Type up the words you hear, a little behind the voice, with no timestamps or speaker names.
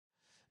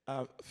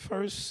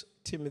First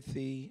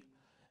Timothy,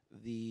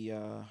 the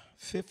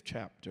fifth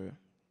chapter,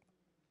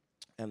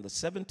 and the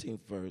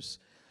 17th verse,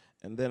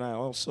 and then I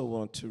also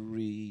want to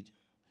read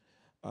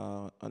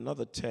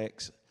another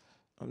text.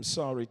 I'm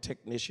sorry,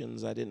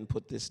 technicians, I didn't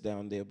put this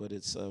down there, but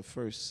it's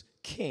First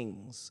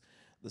Kings,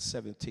 the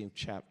 17th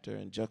chapter,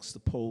 and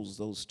juxtapose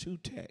those two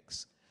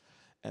texts,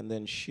 and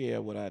then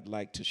share what I'd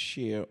like to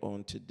share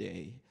on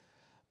today.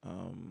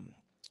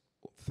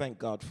 Thank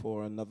God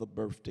for another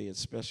birthday,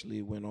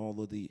 especially when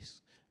all of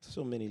these,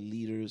 so many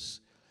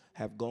leaders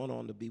have gone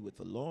on to be with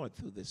the Lord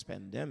through this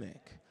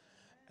pandemic.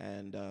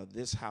 And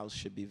this house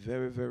should be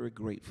very, very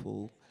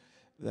grateful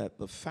that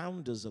the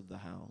founders of the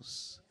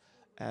house,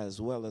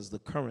 as well as the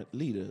current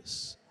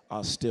leaders,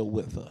 are still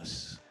with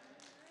us.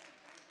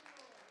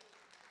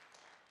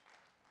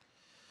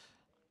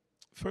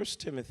 1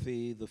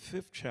 Timothy, the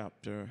 5th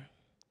chapter,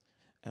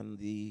 and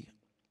the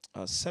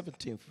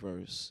 17th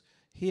verse,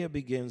 here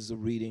begins the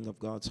reading of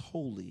God's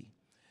holy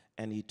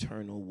and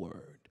eternal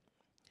word.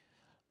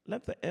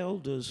 Let the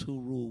elders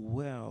who rule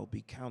well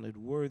be counted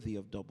worthy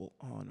of double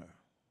honor,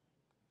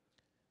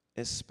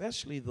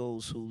 especially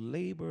those who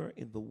labor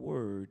in the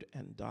word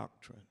and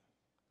doctrine.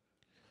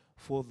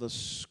 For the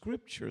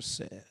scripture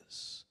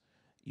says,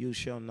 you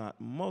shall not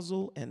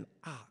muzzle an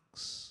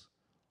ox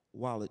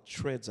while it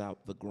treads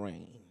out the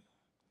grain,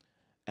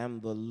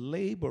 and the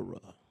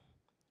laborer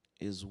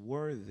is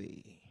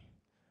worthy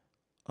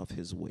of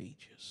his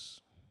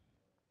wages.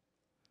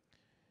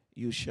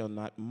 You shall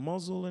not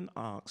muzzle an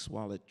ox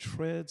while it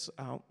treads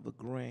out the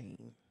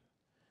grain,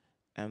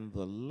 and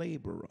the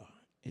laborer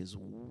is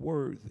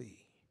worthy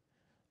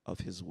of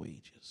his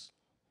wages.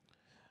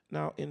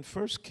 Now, in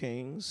 1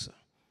 Kings,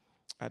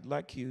 I'd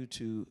like you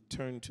to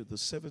turn to the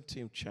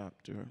 17th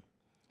chapter,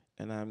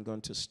 and I'm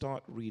going to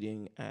start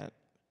reading at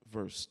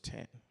verse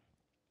 10.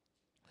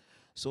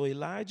 So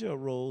Elijah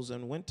arose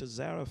and went to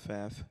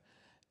Zarephath,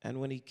 and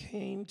when he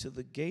came to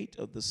the gate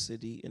of the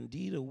city,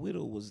 indeed a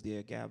widow was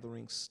there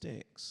gathering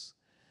sticks.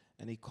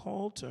 And he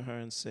called to her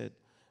and said,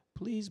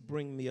 please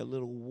bring me a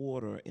little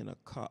water in a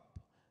cup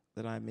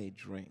that I may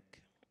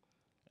drink.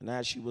 And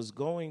as she was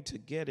going to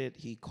get it,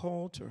 he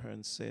called to her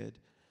and said,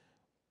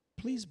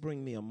 please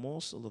bring me a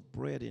morsel of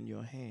bread in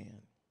your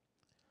hand.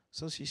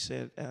 So she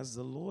said, as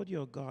the Lord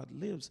your God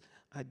lives,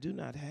 I do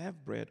not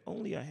have bread,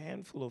 only a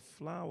handful of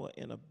flour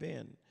in a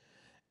bin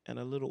and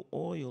a little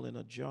oil in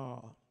a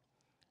jar.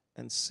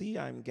 And see,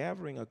 I'm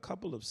gathering a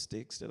couple of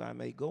sticks that I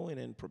may go in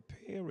and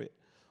prepare it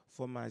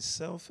for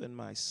myself and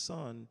my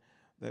son,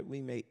 that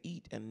we may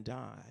eat and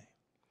die.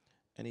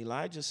 And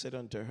Elijah said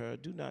unto her,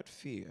 do not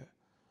fear.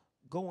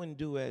 Go and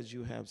do as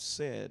you have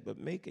said, but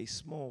make a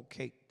small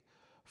cake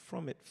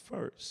from it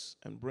first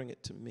and bring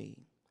it to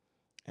me.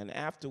 And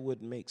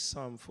afterward make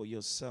some for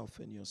yourself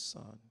and your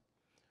son.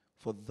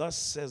 For thus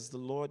says the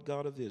Lord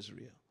God of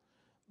Israel,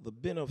 the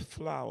bin of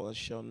flour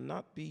shall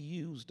not be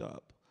used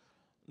up,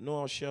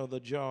 nor shall the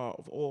jar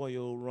of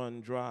oil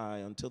run dry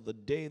until the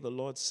day the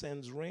Lord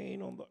sends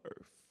rain on the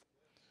earth.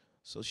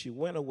 So she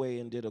went away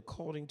and did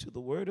according to the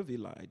word of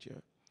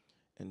Elijah,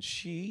 and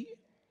she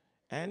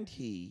and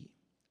he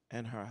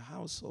and her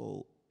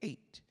household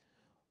ate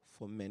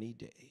for many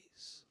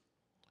days.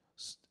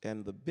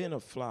 And the bin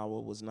of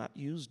flour was not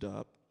used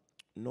up,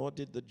 nor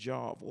did the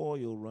jar of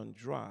oil run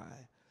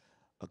dry,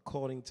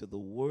 according to the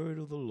word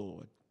of the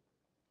Lord,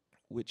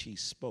 which he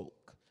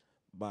spoke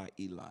by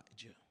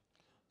Elijah.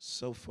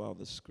 So far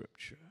the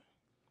scripture.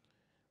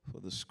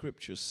 For the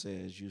scripture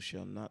says, you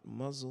shall not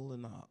muzzle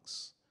an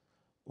ox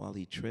while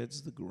he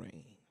treads the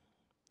grain.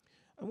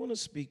 I want to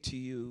speak to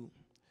you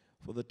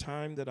for the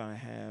time that I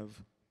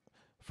have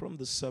from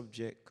the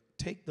subject,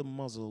 take the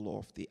muzzle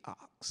off the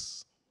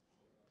ox.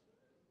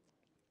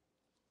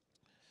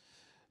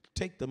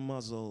 Take the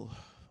muzzle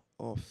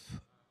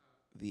off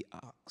the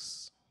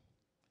ox.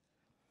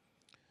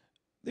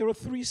 There are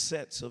 3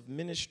 sets of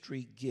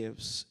ministry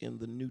gifts in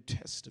the New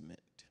Testament.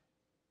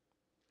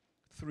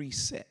 3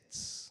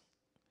 sets.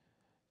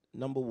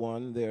 Number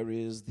 1, there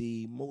is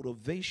the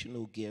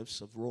motivational gifts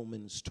of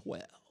Romans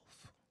 12.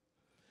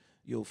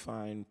 You'll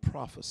find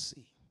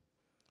prophecy,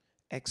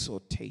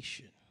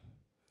 exhortation,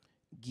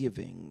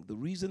 giving. The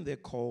reason they're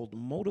called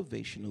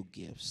motivational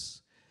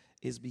gifts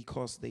is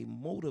because they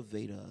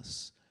motivate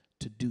us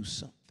to do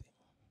something.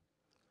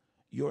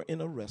 You're in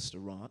a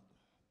restaurant.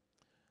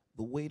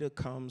 The waiter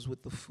comes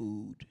with the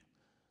food,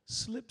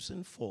 slips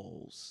and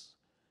falls,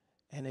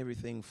 and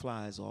everything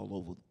flies all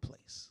over the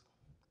place.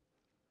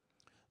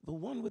 The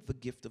one with the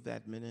gift of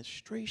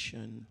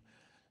administration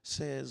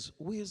says,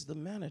 where's the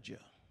manager?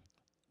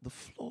 The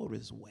floor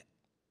is wet.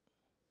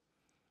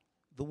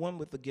 The one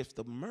with the gift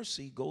of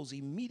mercy goes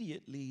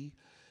immediately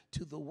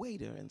to the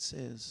waiter and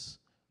says,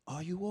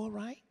 are you all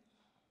right?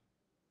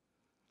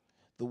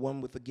 The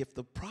one with the gift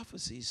of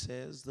prophecy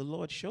says, the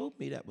Lord showed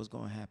me that was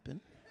going to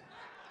happen.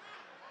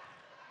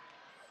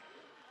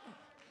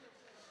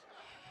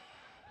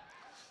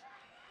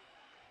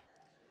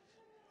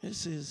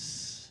 This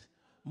is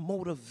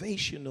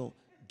motivational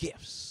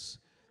gifts.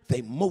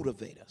 They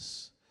motivate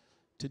us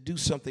to do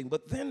something.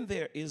 But then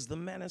there is the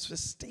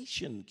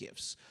manifestation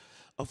gifts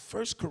of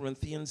 1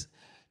 Corinthians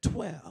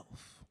 12.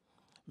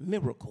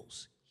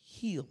 Miracles,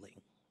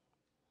 healing,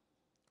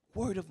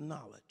 word of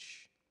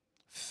knowledge,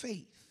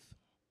 faith.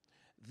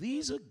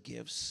 These are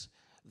gifts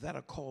that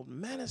are called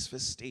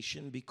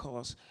manifestation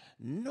because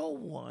no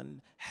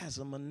one has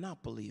a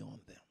monopoly on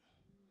them.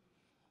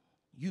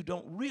 You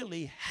don't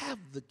really have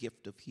the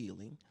gift of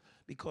healing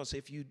because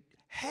if you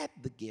had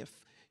the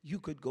gift, you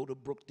could go to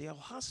Brookdale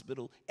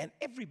Hospital and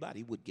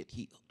everybody would get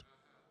healed.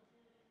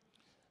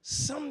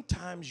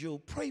 Sometimes you'll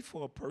pray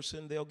for a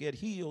person, they'll get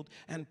healed,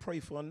 and pray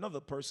for another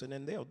person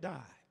and they'll die.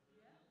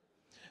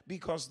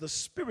 Because the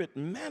Spirit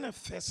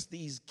manifests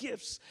these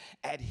gifts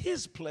at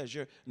His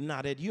pleasure,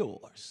 not at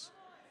yours.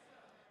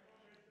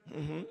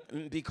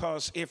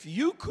 Because if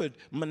you could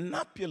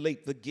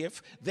manipulate the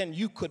gift, then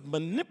you could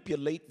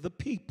manipulate the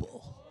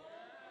people.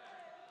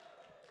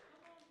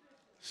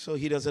 So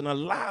He doesn't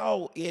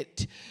allow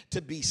it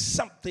to be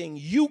something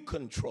you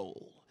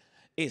control.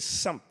 It's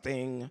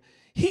something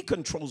He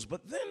controls.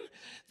 But then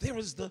there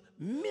is the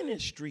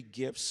ministry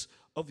gifts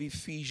of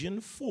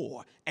Ephesians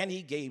 4. And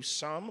He gave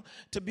some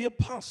to be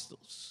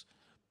apostles,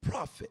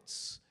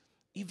 prophets,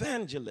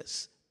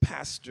 evangelists,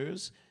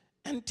 pastors,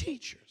 and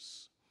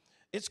teachers.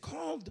 It's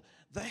called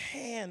the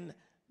hand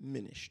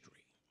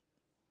ministry.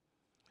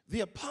 The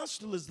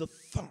apostle is the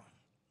thumb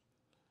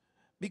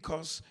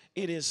because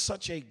it is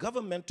such a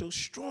governmental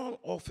strong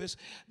office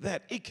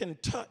that it can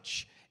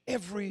touch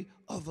every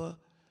other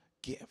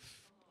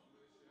gift.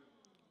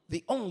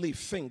 The only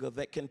finger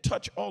that can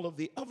touch all of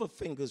the other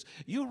fingers.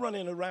 You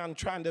running around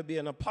trying to be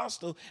an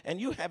apostle and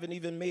you haven't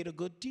even made a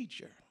good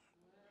teacher.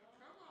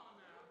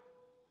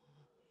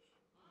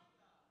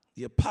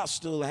 The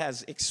apostle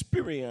has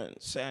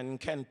experience and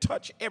can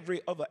touch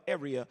every other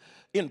area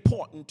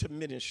important to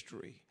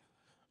ministry.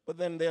 But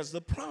then there's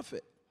the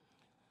prophet.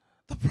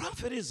 The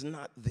prophet is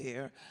not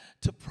there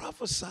to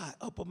prophesy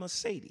up a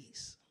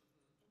Mercedes.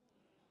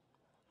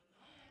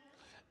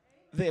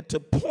 They're to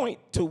point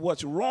to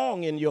what's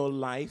wrong in your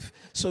life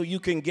so you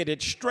can get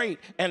it straight,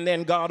 and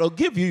then God will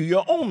give you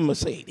your own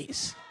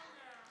Mercedes.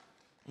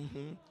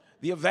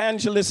 The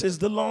evangelist is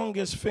the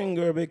longest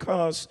finger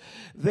because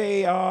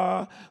they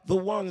are the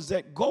ones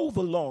that go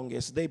the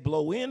longest. They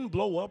blow in,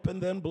 blow up,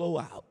 and then blow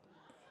out.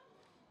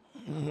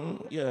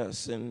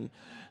 Yes, and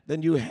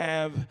then you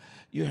have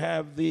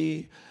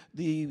the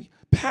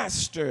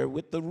pastor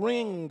with the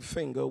ring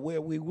finger,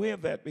 where we wear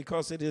that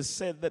because it is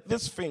said that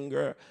this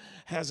finger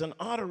has an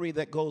artery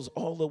that goes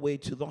all the way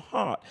to the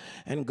heart.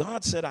 And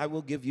God said, I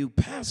will give you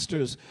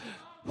pastors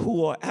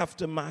who are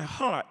after my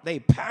heart. They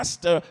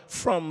pastor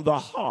from the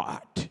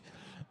heart.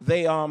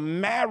 They are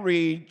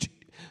married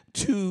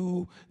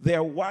to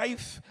their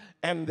wife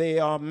and they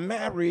are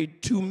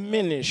married to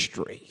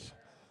ministry.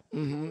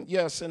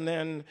 Yes, and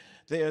then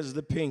there's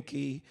the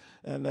pinky,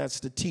 and that's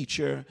the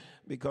teacher,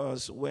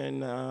 because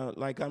when,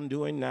 like I'm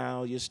doing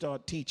now, you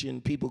start teaching,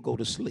 people go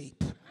to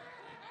sleep.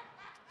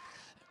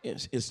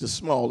 It's the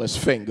smallest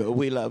finger.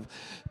 We love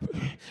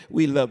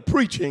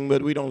preaching,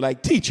 but we don't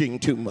like teaching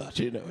too much,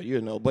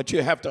 you know. But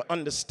you have to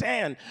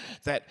understand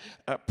that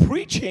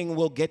preaching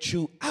will get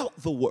you out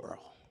the world,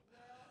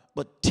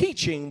 but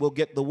teaching will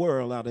get the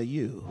world out of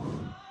you.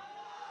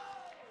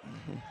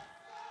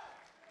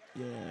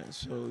 Yeah,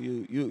 so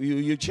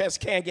you just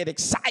can't get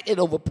excited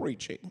over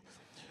preaching.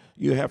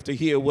 You have to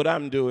hear what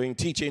I'm doing,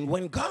 teaching.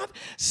 When God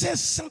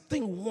says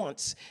something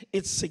once,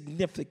 it's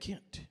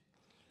significant.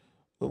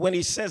 But when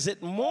He says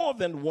it more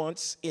than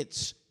once,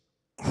 it's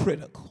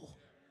critical.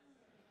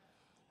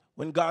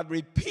 When God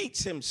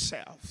repeats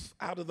Himself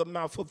out of the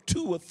mouth of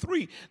two or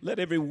three, let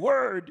every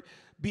word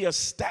be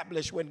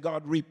established. When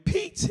God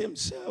repeats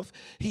Himself,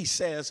 He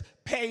says,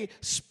 pay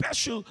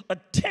special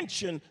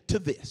attention to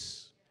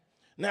this.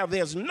 Now,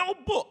 there's no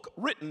book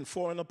written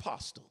for an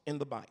apostle in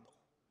the Bible.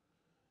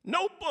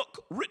 No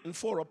book written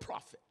for a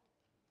prophet.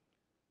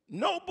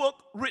 No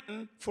book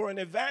written for an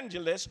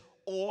evangelist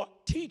or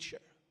teacher.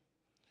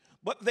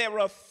 But there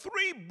are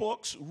 3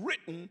 books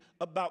written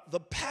about the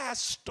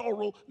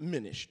pastoral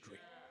ministry.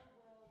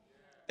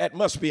 That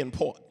must be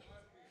important.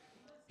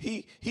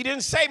 He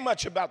didn't say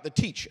much about the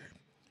teacher.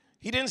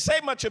 He didn't say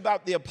much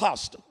about the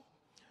apostle.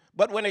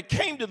 But when it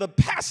came to the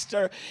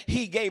pastor,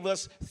 He gave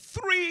us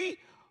 3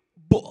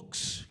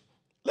 books.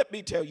 Let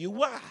me tell you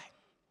why.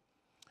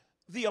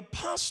 The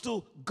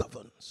apostle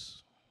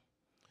governs.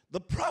 The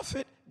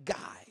prophet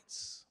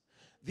guides.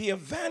 The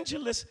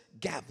evangelist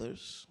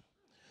gathers.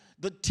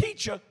 The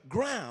teacher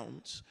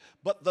grounds,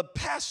 but the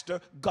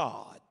pastor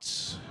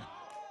guards.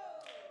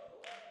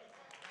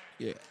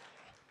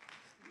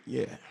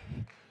 Yeah.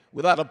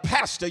 Without a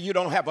pastor, you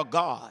don't have a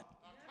guard.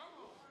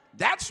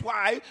 That's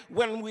why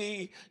when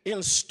we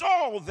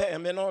install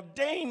them and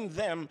ordain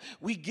them,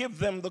 we give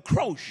them the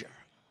crozier.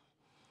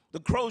 The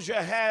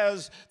crozier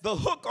has the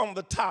hook on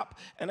the top,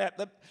 and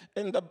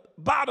in the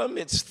bottom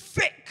it's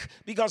thick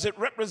because it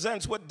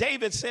represents what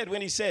David said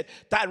when he said,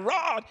 thy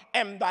rod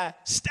and thy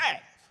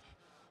staff.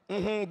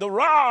 The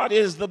rod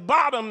is the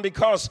bottom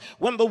because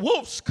when the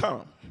wolves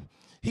come,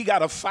 he got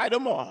to fight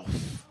them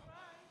off.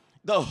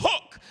 The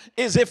hook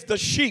is if the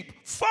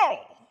sheep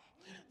fall.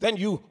 then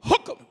you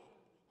hook them.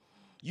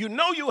 You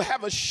know you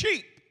have a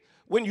sheep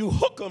when you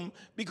hook them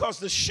because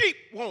the sheep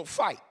won't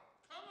fight.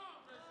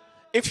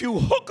 If you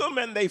hook them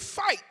and they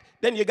fight,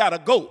 then you got a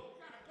goat.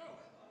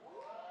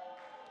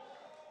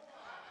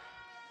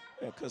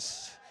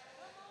 Because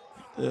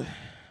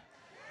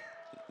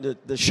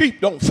the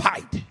sheep don't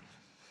fight.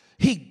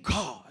 He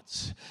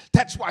guards.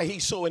 That's why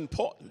he's so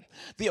important.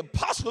 The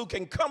apostle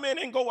can come in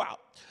and go out.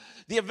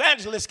 The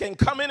evangelist can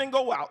come in and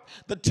go out.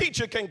 The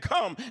teacher can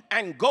come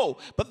and go.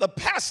 But the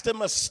pastor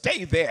must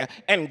stay there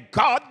and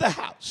guard the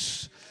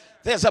house.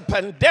 There's a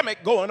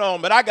pandemic going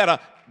on, but I got to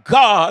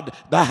guard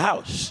the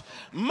house.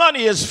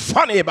 Money is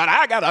funny, but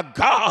I gotta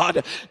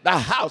guard the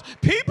house.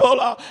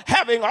 People are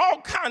having all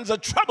kinds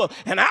of trouble,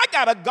 and I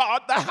gotta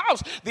guard the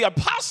house. The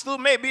apostle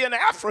may be in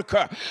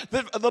Africa.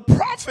 The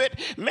prophet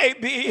may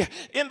be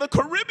in the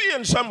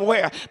Caribbean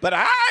somewhere, but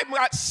I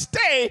must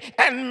stay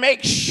and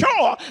make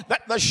sure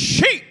that the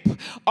sheep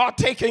are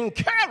taken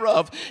care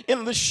of.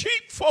 In the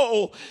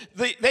sheepfold,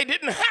 they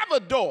didn't have a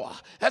door.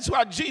 That's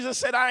why Jesus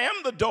said, I am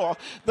the door.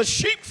 The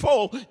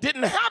sheepfold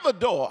didn't have a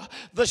door.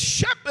 The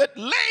shepherd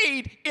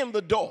laid in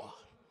the door.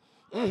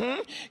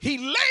 He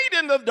laid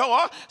in the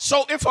door,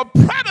 so if a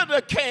predator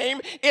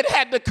came, it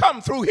had to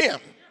come through him.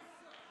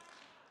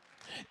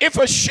 If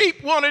a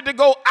sheep wanted to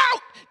go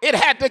out, it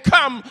had to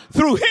come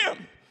through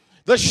him.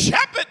 The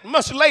shepherd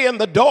must lay in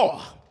the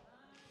door.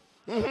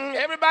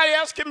 Everybody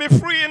else can be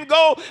free and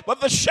go, but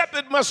the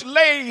shepherd must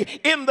lay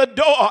in the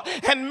door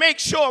and make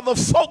sure the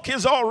folk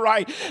is all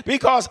right,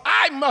 because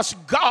I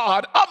must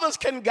guard. Others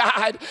can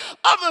guide,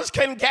 others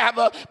can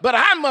gather, but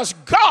I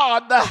must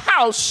guard the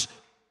house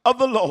of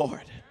the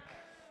Lord.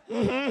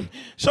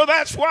 So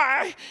that's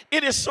why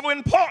it is so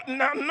important.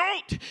 Now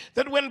note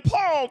that when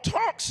Paul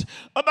talks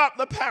about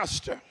the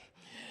pastor,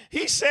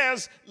 he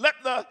says, let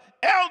the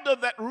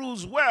elder that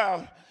rules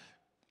well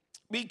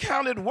be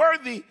counted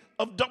worthy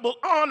of double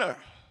honor,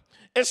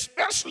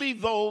 especially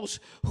those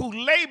who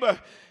labor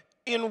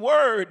in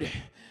word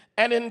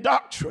and in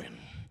doctrine.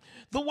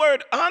 The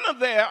word honor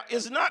there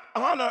is not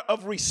honor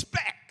of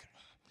respect.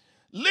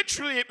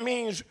 Literally, it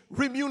means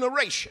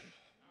remuneration.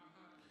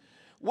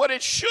 What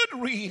it should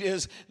read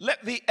is,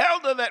 let the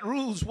elder that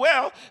rules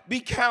well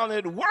be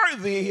counted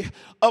worthy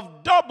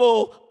of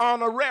double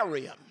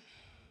honorarium,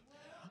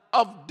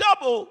 of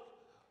double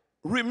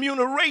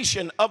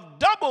remuneration, of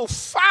double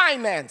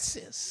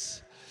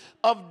finances,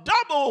 of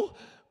double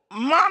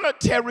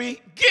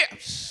monetary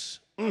gifts.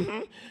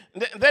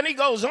 Then he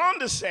goes on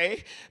to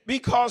say,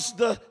 because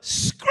the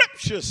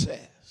scripture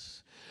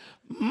says,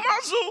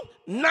 muzzle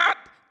not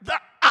the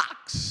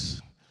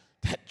ox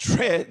that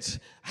treads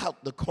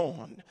out the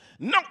corn.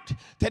 Note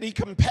that he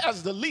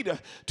compares the leader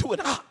to an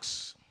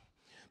ox,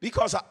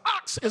 because an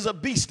ox is a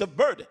beast of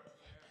burden.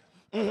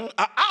 An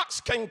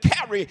ox can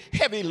carry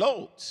heavy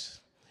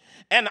loads.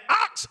 An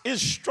ox is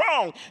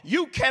strong.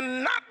 You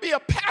cannot be a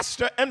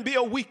pastor and be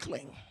a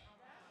weakling.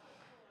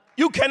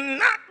 You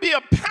cannot be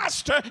a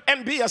pastor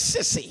and be a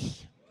sissy.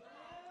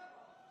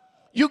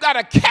 You got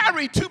to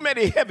carry too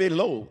many heavy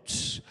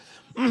loads.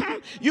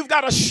 You've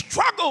got to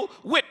struggle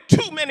with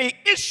too many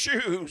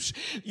issues.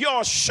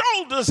 Your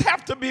shoulders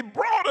have to be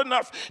broad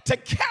enough to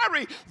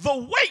carry the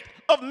weight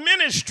of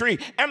ministry,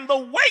 and the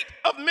weight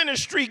of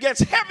ministry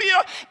gets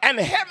heavier and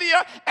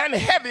heavier and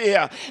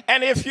heavier.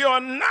 And if you're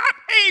not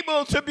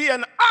able to be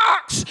an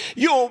ox,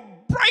 you'll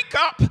break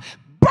up,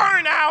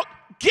 burn out,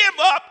 give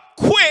up,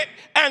 quit,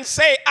 and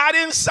say, I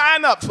didn't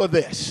sign up for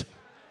this.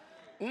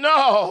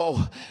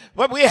 No,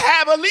 but we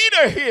have a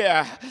leader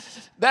here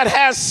that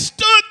has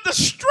stood the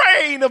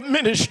strain of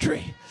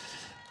ministry,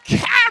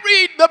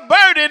 carried the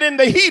burden in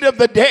the heat of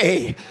the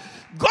day,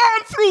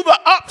 gone through the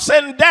ups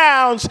and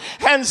downs,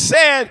 and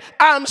said,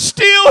 I'm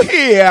still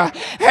here,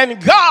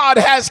 and God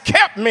has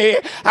kept me.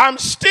 I'm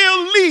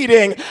still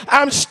leading.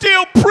 I'm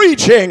still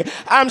preaching.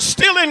 I'm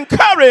still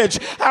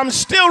encouraged. I'm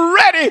still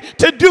ready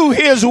to do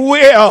his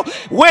will.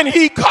 When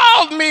he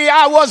called me,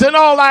 I wasn't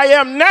all I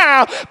am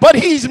now, but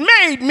he's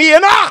made me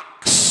an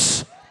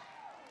ox.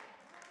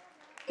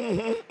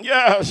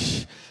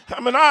 Yes,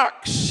 I'm an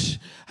ox.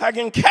 I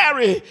can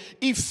carry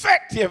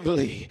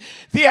effectively.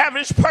 The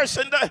average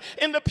person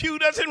in the pew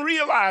doesn't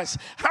realize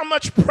how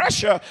much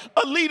pressure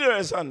a leader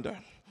is under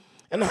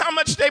and how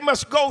much they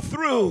must go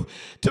through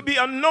to be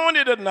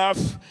anointed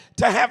enough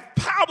to have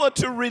power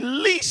to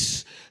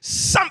release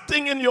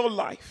something in your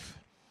life.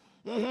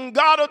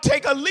 God will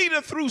take a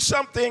leader through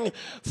something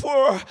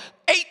for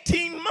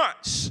 18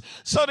 months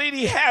so that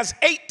he has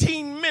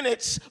 18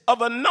 minutes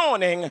of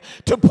anointing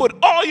to put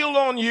oil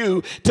on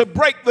you to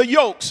break the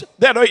yokes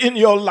that are in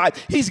your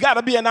life. He's got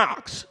to be an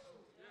ox.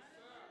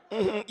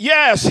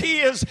 Yes, he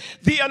is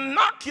the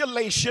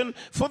inoculation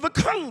for the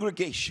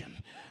congregation.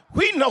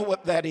 We know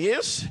what that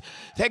is.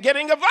 They're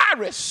getting a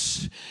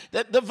virus.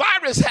 That the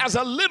virus has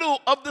a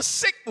little of the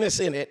sickness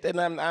in it. And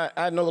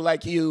I know,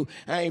 like you,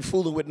 I ain't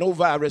fooling with no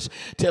virus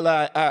till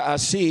I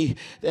see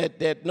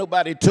that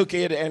nobody took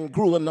it and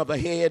grew another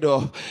head,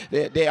 or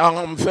their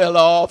arm fell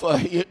off. Or,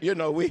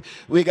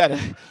 we got to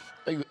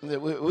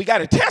We got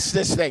to test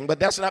this thing, but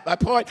that's not my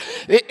point.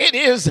 It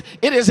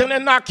is an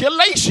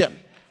inoculation.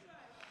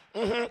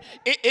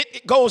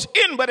 It goes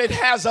in, but it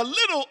has a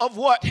little of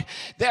what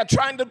they're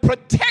trying to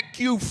protect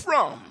you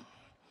from,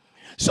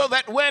 so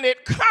that when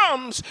it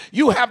comes,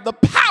 you have the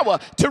power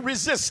to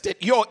resist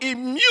it. Your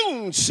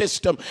immune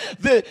system.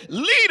 The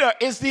leader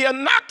is the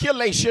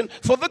inoculation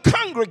for the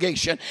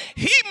congregation.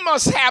 He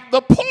must have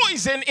the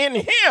poison in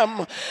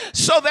him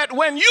so that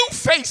when you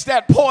face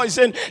that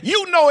poison,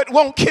 you know it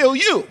won't kill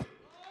you.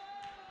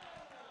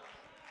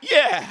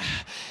 Yeah.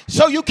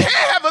 So you can't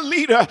have a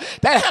leader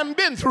that hasn't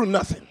been through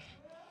nothing.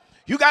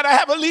 You got to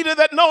have a leader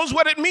that knows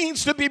what it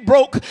means to be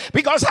broke,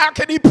 because how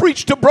can he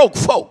preach to broke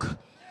folk?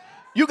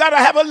 You got to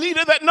have a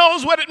leader that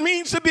knows what it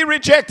means to be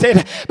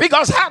rejected,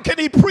 because how can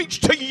he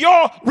preach to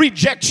your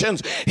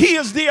rejections? He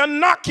is the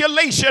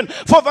inoculation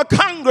for the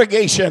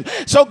congregation.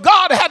 So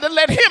God had to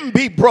let him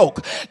be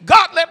broke.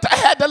 God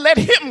had to let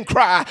him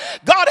cry.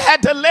 God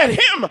had to let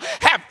him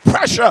have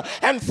pressure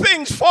and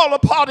things fall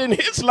apart in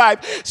his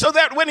life, so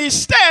that when he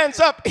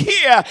stands up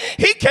here,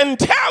 he can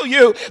tell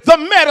you the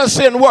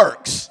medicine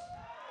works.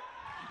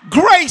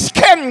 Grace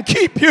can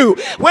keep you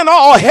when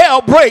all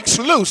hell breaks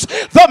loose.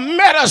 The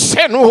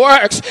medicine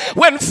works.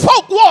 When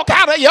folk walk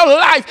out of your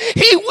life,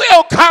 he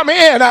will come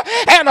in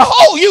and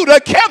hold you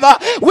together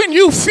when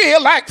you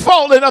feel like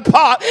falling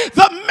apart.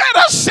 The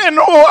medicine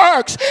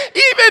works.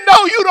 Even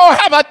though you don't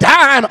have a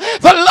dime,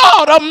 the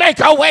Lord will make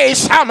a way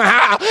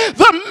somehow.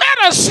 The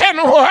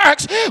medicine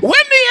works. When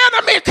the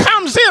enemy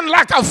comes in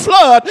like a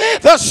flood,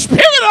 the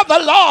Spirit of the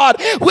Lord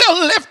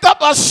will lift up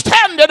a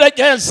standard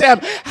against him.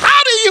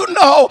 How do you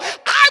know?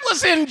 I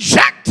was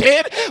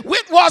injected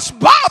with what's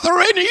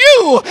bothering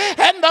you,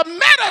 and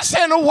the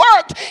medicine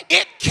worked.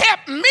 It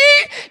kept me.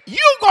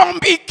 You gonna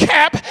be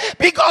kept,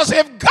 because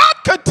if God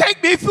could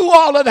take me through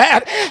all of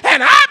that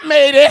and I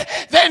made it,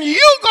 then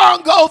you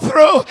gonna go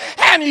through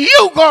and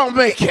you gonna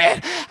make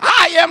it.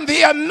 I am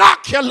the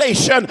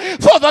inoculation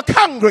for the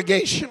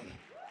congregation.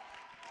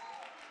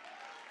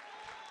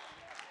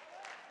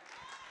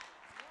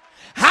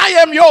 I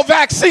am your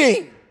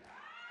vaccine.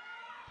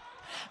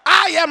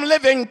 I am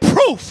living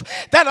proof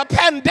that a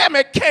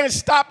pandemic can't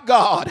stop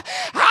God.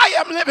 I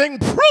am living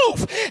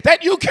proof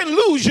that you can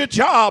lose your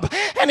job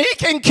and he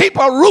can keep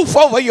a roof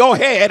over your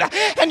head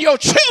and your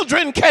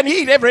children can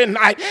eat every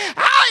night.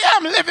 I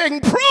am living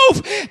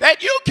proof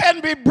that you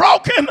can be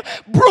broken,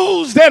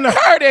 bruised, and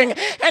hurting,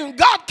 and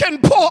God can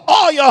pour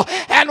oil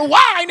and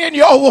wine in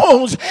your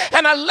wounds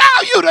and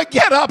allow you to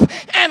get up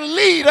and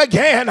lead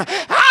again.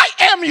 I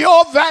am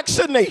your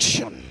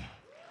vaccination.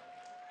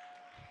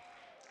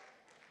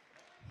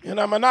 And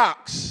I'm an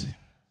ox.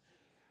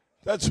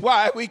 That's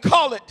why we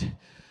call it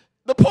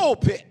the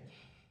pulpit.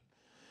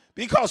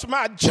 Because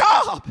my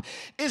job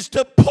is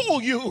to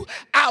pull you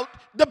out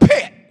the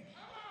pit.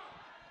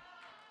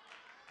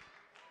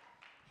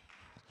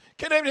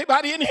 Can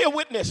everybody in here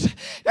witness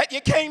that you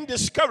came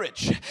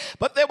discouraged,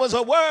 but there was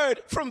a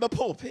word from the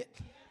pulpit?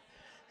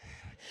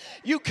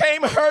 You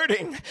came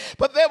hurting,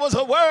 but there was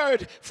a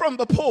word from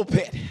the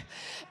pulpit.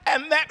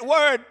 And that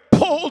word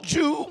pulled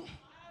you.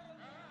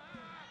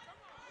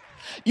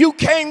 You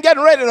came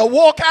getting ready to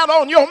walk out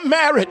on your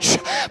marriage,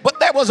 but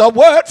there was a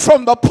word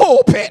from the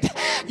pulpit.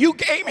 You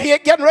came here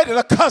getting ready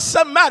to cuss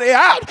somebody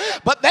out,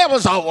 but there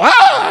was a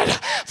word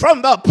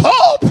from the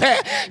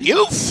pulpit.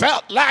 You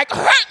felt like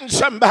hurting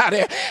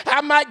somebody.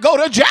 I might go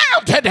to jail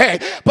today,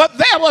 but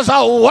there was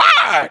a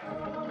word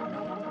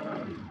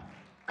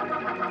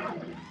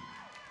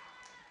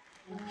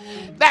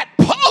that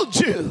pulled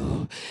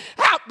you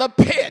out the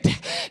pit.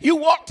 You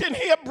walked in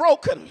here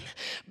broken,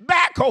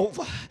 back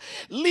over,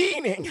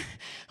 leaning.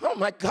 Oh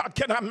my God,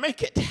 can I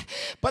make it?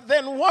 But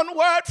then one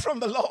word from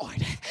the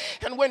Lord,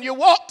 and when you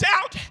walked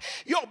out,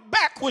 your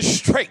back was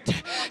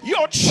straight,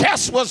 your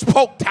chest was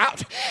poked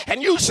out,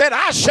 and you said,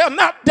 I shall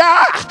not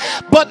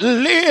die, but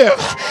live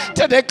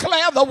to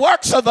declare the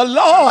works of the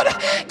Lord.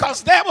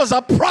 Because there was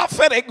a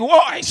prophetic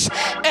voice,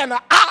 an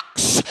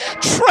ox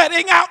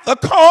treading out the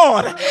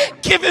corn,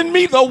 giving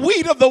me the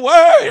wheat of the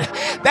word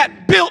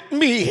that built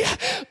me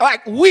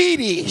like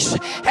Wheaties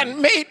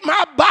and made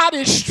my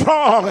body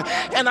strong.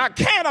 And I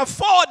can't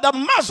afford to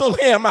muzzle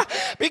him,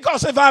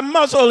 because if I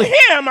muzzle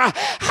him,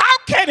 how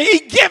can he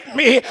give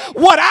me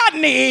what I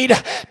need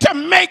to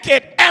make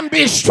it and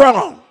be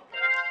strong?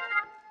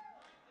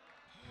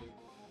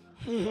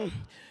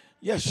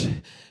 Yes.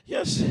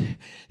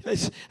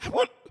 I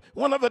want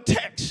one of the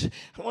texts.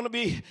 I want to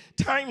be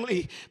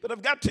timely, but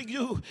I've got to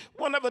use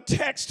one of the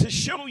texts to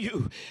show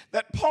you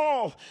that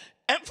Paul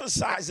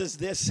emphasizes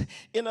this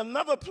in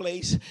another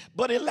place,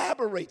 but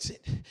elaborates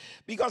it,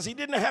 because he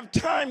didn't have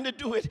time to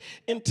do it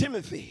in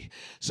Timothy.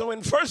 So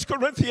in 1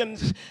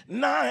 Corinthians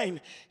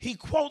 9, he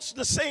quotes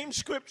the same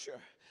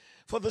scripture.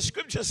 For the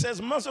scripture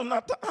says, muzzle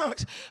not the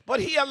ox, but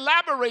he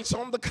elaborates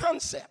on the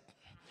concept.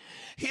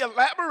 He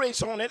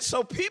elaborates on it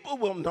so people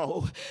will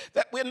know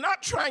that we're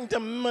not trying to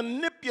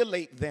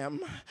manipulate them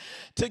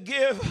to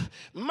give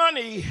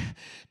money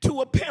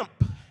to a pimp.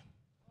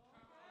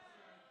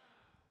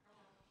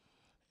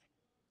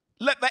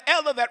 Let the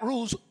elder that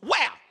rules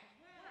well.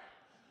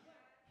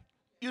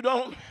 You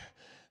don't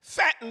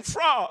fatten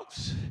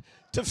frogs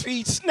to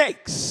feed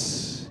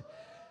snakes.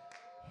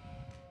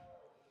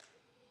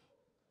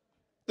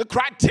 The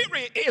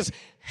criteria is,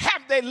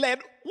 have they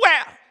led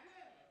well?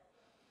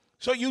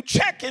 So you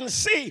check and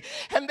see,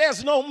 and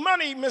there's no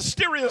money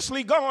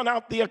mysteriously going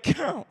out the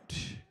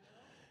account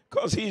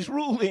because he's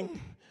ruling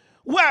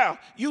well.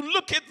 You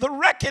look at the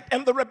record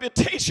and the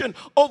reputation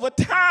over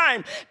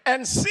time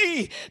and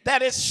see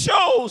that it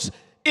shows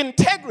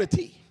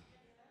integrity.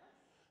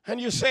 And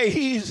you say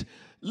he's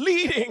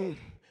leading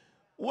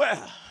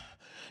well.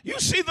 You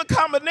see the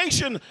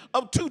combination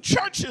of two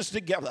churches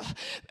together,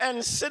 and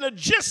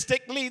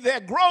synergistically they're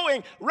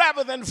growing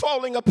rather than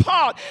falling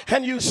apart.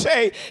 And you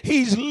say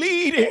he's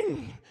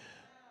leading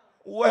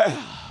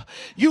well.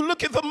 You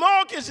look at the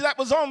mortgage that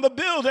was on the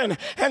building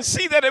and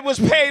see that it was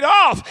paid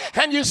off,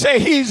 and you say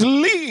he's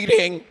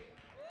leading.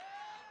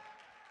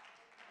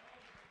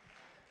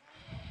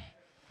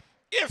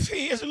 If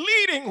he is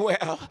leading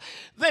well,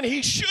 then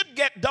he should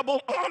get double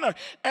honor.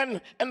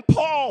 And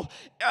Paul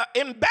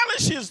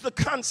embellishes the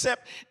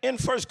concept in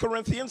 1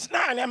 Corinthians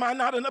 9. Am I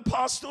not an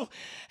apostle?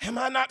 Am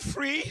I not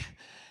free?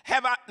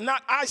 Have I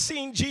not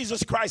seen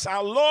Jesus Christ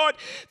our Lord?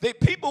 The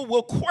people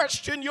will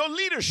question your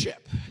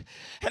leadership,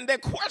 and they're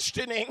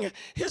questioning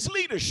his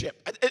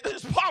leadership. It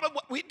is part of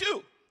what we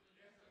do.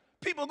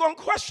 People are going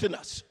to question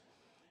us.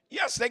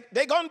 Yes,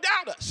 they're going to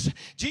doubt us.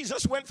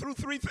 Jesus went through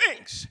three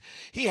things.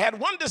 He had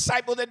one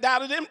disciple that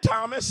doubted him,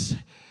 Thomas,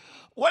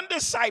 one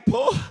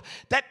disciple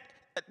that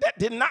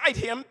denied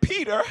him,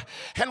 Peter,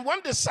 and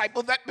one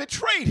disciple that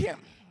betrayed him,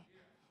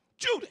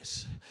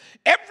 Judas.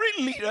 Every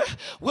leader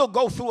will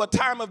go through a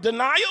time of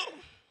denial,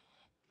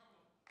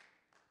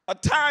 a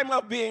time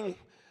of being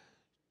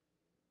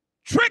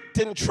tricked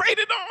and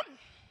traded on,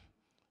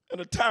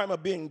 and a time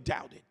of being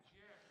doubted.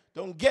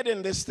 Don't get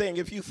in this thing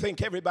if you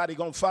think everybody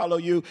gonna follow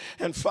you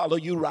and follow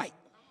you right.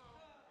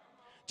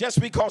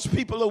 Just because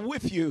people are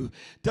with you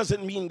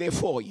doesn't mean they're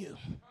for you.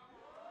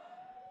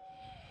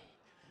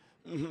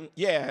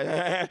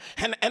 Yeah,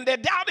 and they're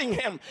doubting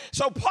him.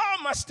 So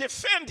Paul must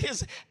defend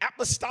his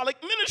apostolic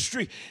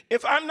ministry.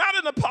 If I'm not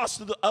an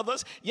apostle to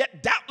others,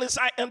 yet doubtless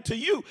I am to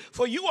you,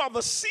 for you are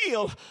the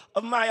seal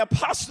of my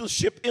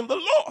apostleship in the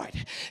Lord.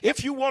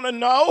 If you want to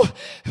know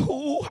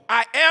who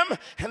I am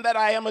and that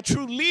I am a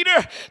true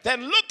leader,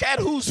 then look at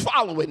who's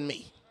following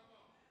me.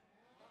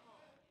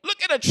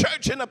 Look at a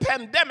church in a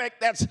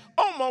pandemic that's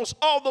almost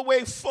all the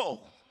way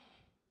full.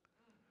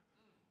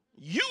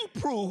 You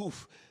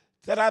prove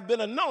that I've been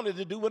anointed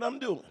to do what I'm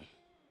doing.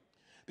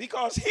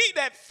 Because he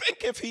that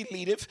thinketh he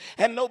leadeth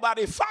and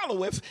nobody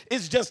followeth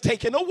is just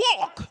taking a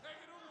walk.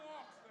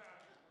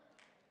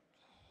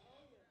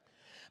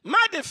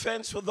 My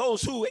defense for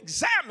those who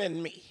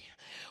examine me,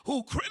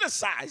 who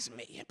criticize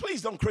me,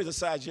 please don't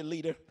criticize your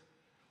leader.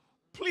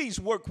 Please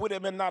work with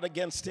him and not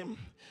against him.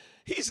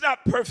 He's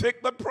not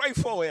perfect, but pray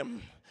for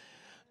him.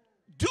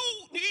 Do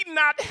he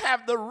not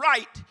have the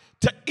right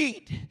to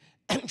eat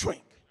and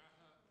drink?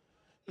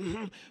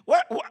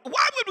 Why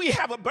would we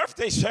have a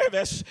birthday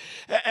service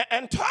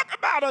and talk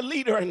about a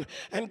leader and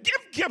give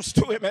gifts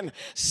to him and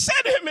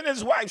send him and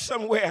his wife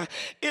somewhere?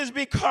 Is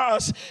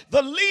because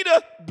the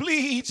leader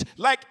bleeds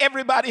like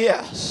everybody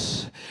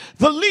else.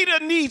 The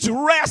leader needs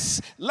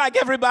rest like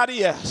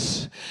everybody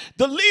else.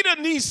 The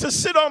leader needs to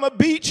sit on a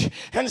beach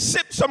and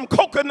sip some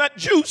coconut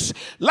juice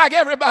like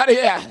everybody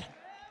else.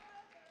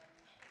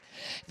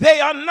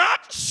 They are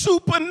not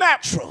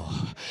supernatural.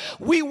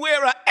 We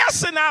wear an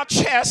S in our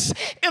chest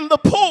in the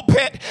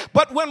pulpit,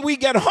 but when we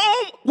get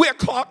home, we're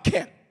Clark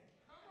Kent.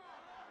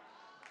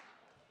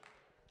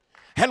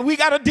 And we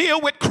got to deal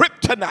with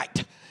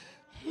kryptonite.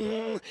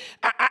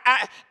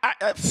 I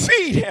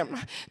feed him,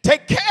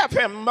 take care of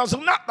him,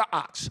 muzzle not the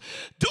ox.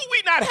 Do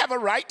we not have a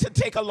right to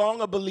take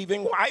along a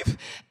believing wife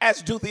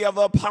as do the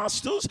other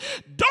apostles?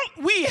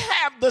 Don't we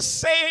have the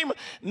same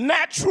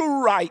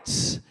natural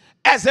rights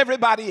as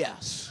everybody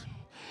else?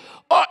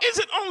 Or is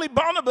it only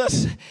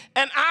Barnabas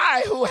and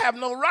I who have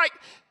no right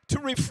to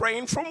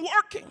refrain from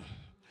working?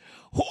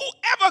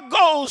 Whoever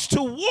goes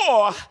to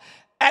war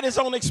at his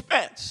own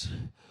expense?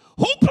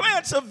 Who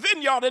plants a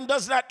vineyard and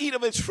does not eat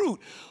of its fruit?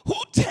 Who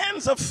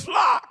tends a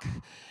flock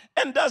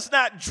and does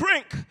not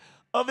drink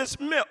of its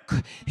milk?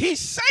 He's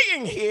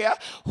saying here,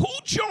 who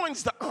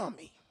joins the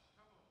army?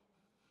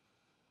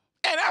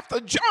 And after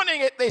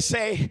joining it, they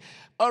say,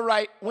 all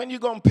right, when you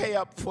going to pay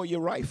up for your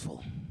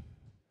rifle?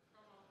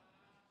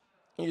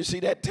 You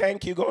see that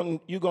tank, you're going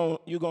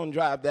to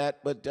drive that,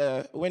 but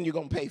when you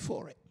going to pay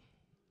for it?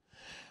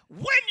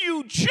 When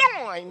you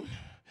join,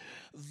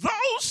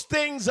 those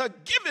things are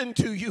given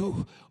to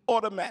you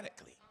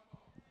automatically.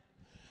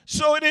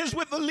 So it is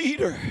with the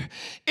leader.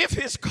 If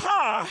his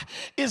car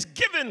is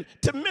given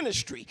to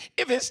ministry,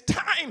 if his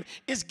time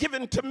is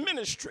given to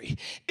ministry,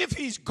 if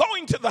he's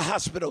going to the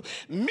hospital,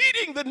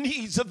 meeting the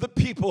needs of the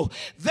people,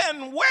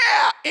 then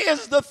where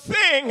is the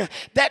thing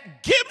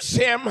that gives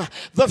him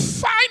the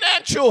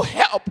financial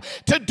help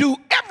to do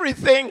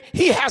everything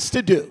he has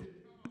to do?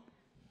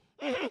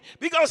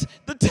 Because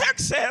the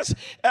text says,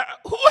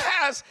 who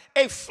has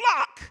a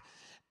flock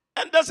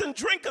and doesn't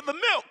drink of the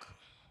milk?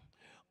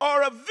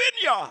 or a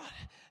vineyard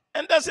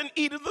and doesn't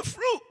eat of the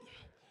fruit.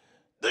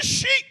 The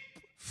sheep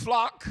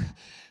flock,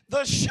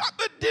 the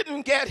shepherd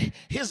didn't get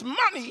his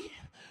money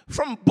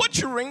from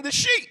butchering the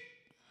sheep.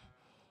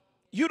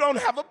 You don't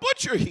have a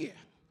butcher here.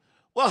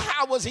 Well,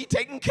 how was he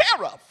taken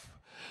care of?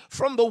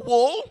 From the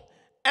wool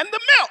and the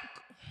milk.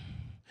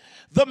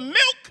 The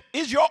milk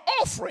is your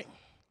offering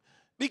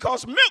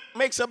because milk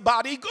makes a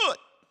body good.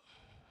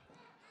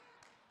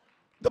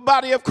 The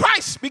body of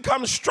Christ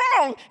becomes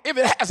strong if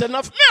it has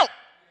enough milk.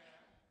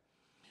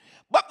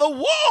 But the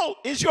wool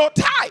is your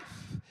tithe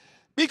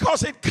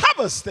because it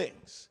covers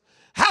things.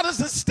 How does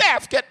the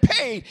staff get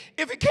paid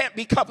if it can't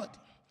be covered?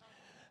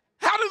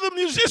 How do the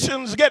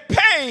musicians get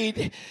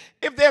paid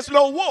if there's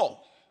no wool?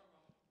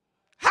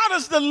 How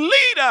does the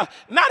leader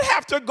not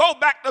have to go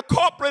back to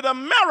corporate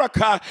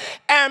America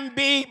and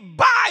be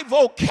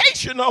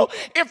bivocational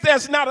if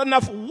there's not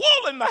enough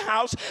wool in the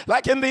house,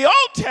 like in the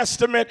Old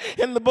Testament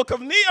in the book of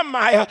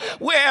Nehemiah,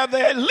 where the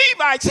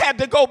Levites had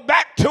to go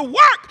back to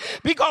work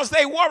because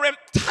they weren't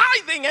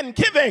tithing and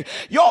giving?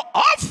 Your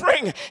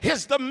offering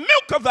is the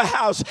milk of the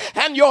house,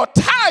 and your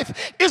tithe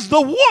is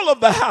the wool of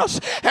the house.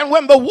 And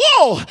when the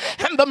wool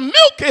and the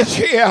milk is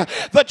here,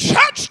 the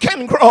church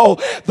can grow,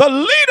 the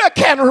leader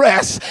can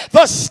rest,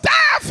 the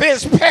staff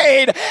is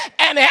paid,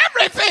 and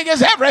everything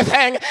is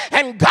everything,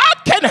 and God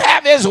can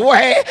have his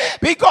way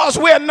because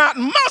we're not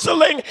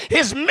muzzling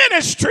his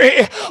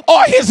ministry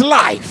or his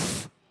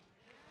life.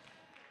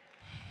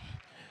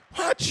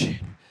 Watch.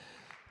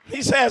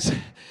 He says,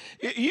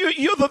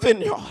 you're the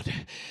vineyard.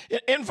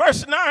 In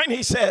verse 9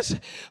 he says,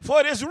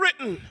 for it is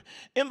written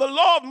in the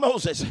law of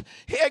Moses,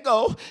 here you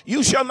go,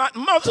 you shall not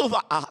muzzle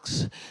the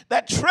ox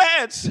that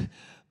treads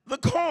the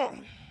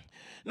corn.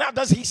 Now,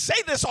 does he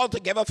say this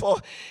altogether for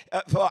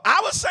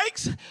our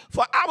sakes?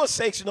 For our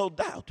sakes, no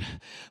doubt.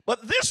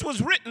 But this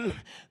was written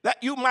that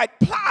you might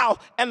plow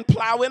and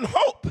plow in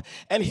hope.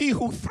 And he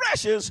who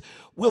threshes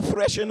will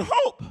thresh in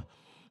hope.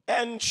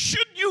 And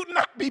should you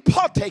not be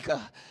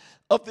partaker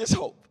of this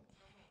hope?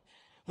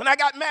 When I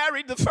got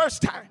married the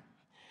first time,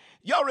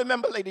 y'all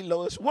remember Lady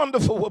Lois,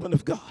 wonderful woman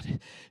of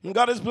God. And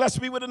God has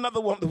blessed me with another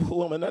wonderful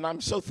woman, and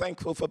I'm so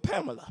thankful for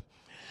Pamela.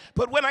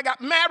 But when I got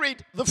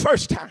married the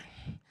first time,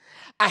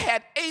 I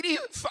had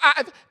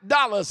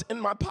 $85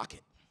 in my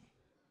pocket.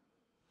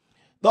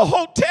 The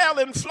hotel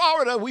in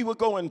Florida we were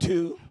going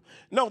to,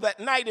 no, that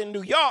night in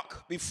New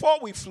York before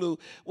we flew,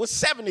 was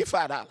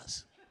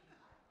 $75.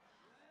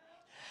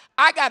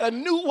 I got a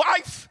new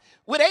wife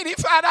with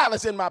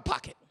 $85 in my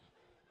pocket.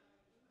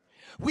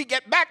 We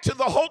get back to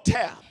the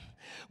hotel.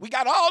 We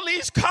got all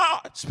these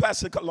cards,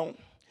 Pastor Cologne.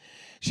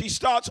 She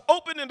starts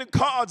opening the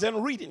cards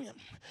and reading them.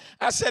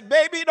 I said,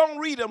 baby, don't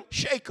read them,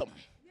 shake them.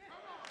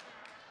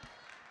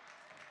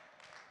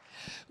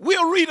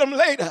 We'll read them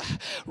later.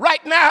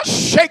 Right now,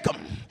 shake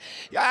them.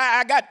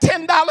 I got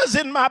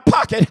 $10 in my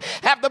pocket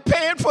after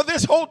paying for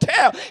this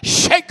hotel.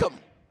 Shake them.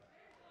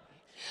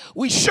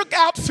 We shook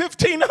out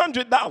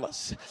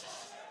 $1,500.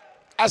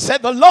 I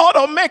said, the Lord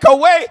will make a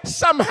way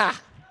somehow.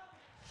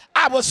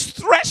 I was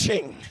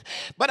threshing,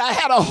 but I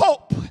had a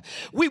hope.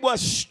 We were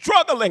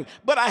struggling,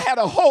 but I had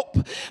a hope.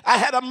 I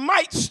had a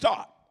might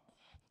start.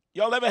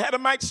 Y'all ever had a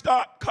might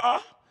start car?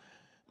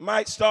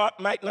 Might start,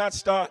 might not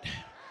start.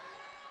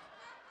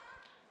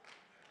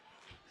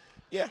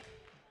 Yeah.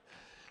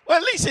 Well,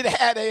 at least it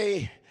had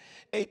a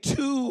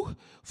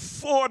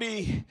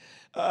 240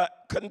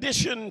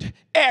 conditioned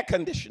air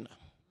conditioner.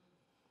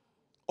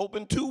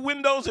 Open two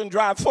windows and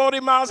drive 40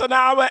 miles an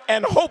hour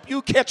and hope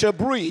you catch a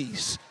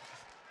breeze.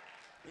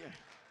 Yeah.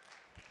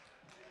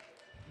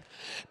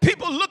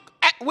 People look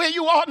at where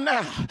you are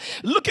now.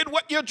 Look at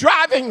what you're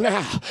driving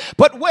now.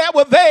 But where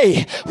were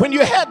they when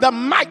you had the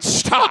might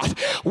start?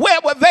 Where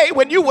were they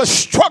when you were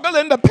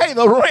struggling to pay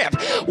the rent?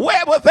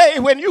 Where were they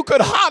when you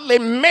could hardly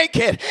make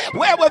it?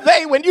 Where were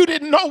they when you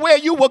didn't know where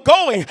you were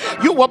going?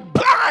 You were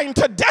blind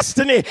to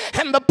destiny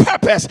and the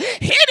purpose.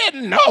 He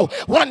didn't know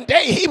one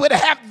day he would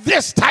have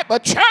this type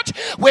of church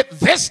with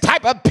this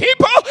type of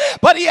people,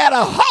 but he had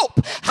a hope.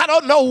 I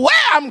don't know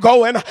where I'm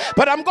going,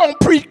 but I'm going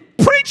to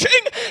preaching,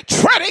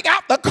 treading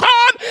out the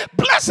corn,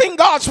 blessing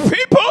God's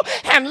people,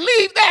 and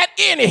leave that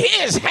in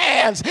his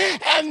hands.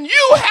 And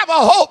you have a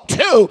hope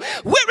too.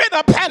 We're in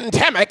a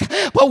pandemic,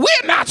 but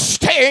we're not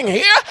staying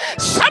here.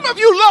 Some of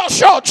you lost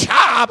your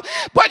job,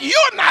 but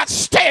you're not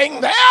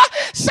staying there.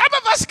 Some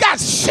of us got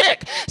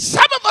sick.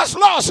 Some of us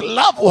lost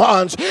loved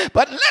ones.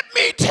 But let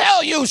me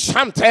tell you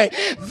something.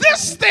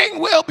 This thing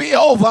will be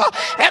over,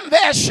 and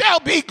there shall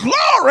be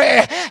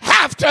glory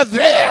after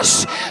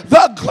this.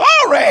 The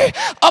glory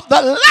of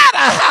the latter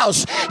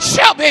house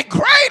shall be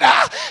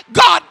greater.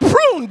 God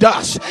pruned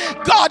us.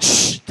 God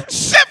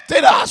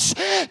sifted us.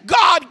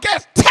 God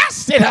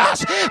tested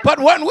us. But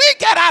when we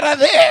get out of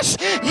this,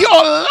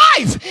 your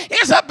life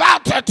is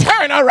about to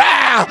turn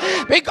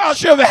around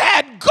because you've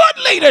had good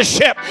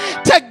leadership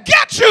to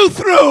get you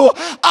through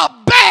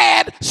a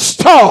bad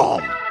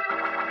storm.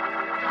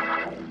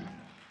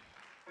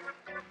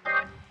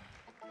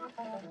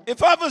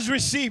 If others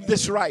receive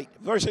this right,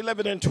 verse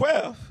 11 and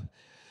 12,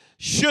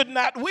 should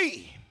not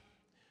we?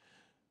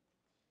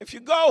 If you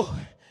go,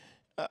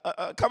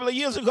 a couple of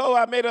years ago,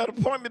 I made an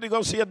appointment to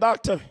go see a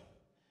doctor.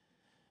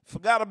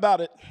 Forgot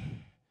about it.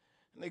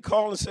 And they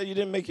called and said, you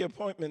didn't make your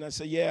appointment. I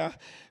said, yeah,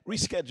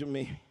 reschedule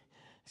me. He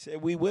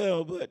said, we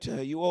will, but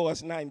you owe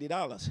us $90.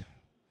 I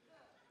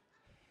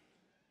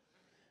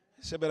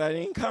said, but I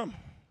didn't come.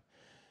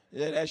 He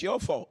said, that's your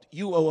fault.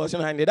 You owe us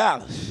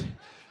 $90.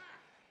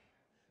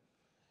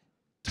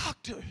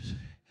 Doctors.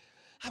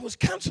 I was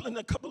counseling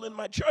a couple in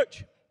my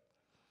church.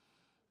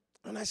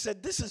 And I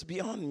said, this is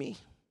beyond me.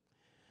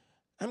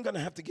 I'm going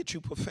to have to get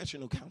you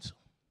professional counsel.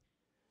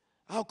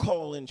 I'll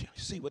call and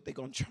see what they're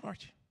going to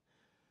charge.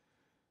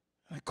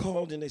 I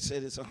called and they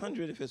said it's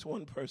 $100 if it's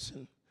one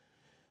person,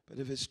 but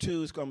if it's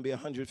two, it's going to be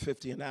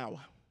 $150 an hour.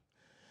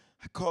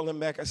 I called them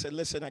back. I said,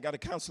 listen, I got a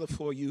counselor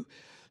for you.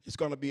 It's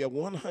going to be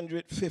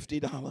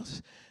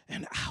 $150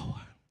 an hour.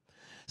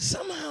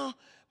 Somehow,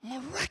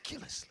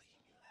 miraculously,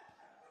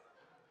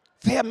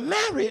 their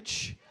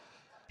marriage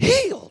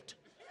healed.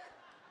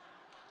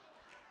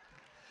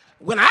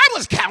 When I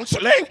was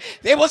counseling,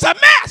 it was a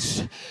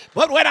mess.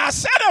 But when I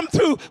set them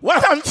through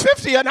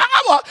 $150 an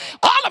hour,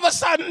 all of a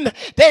sudden,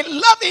 they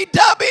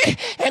lovey-dovey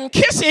and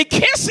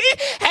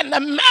kissy-kissy, and the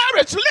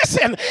marriage,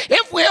 listen,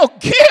 if we'll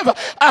give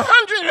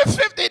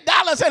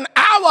 $150 an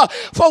hour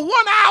for 1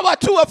 hour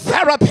to a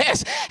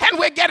therapist, and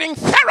we're getting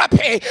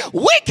therapy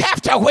week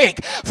after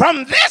week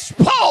from this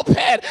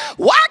pulpit,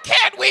 why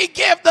can't we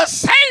give the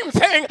same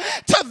thing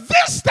to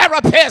this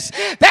therapist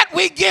that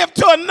we give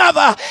to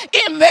another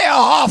in their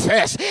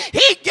office?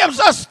 He gives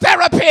us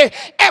therapy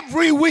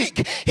every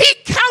week. He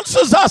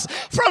counsels us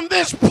from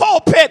this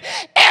pulpit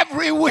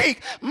every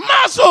week.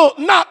 Muzzle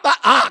not the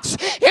ox.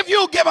 If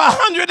you give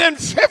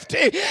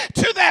 $150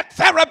 to that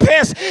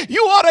therapist,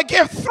 you ought to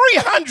give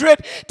 $300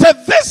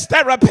 to this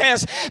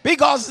therapist,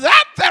 because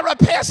that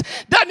therapist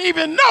doesn't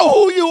even know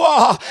who you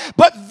are.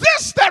 But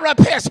this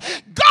therapist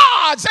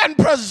guards and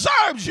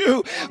preserves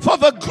you for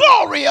the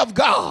glory of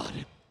God.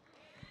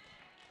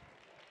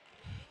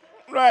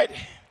 Right.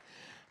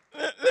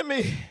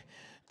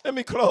 Let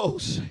me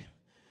close.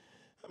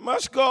 I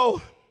must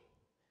go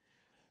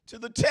to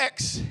the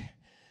text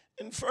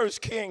in 1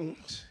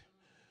 Kings.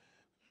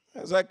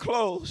 As I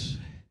close,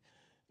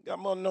 got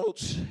more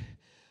notes,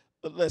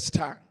 but less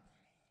time.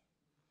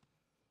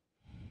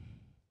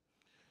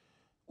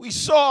 We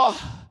saw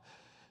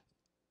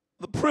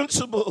the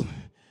principle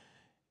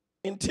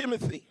in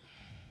Timothy.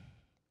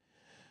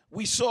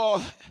 We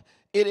saw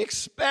it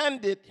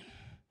expanded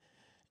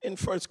in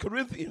 1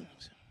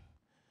 Corinthians.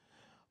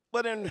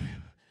 But in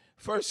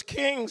 1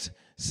 Kings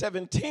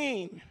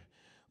 17,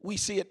 we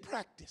see it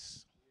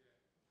practiced.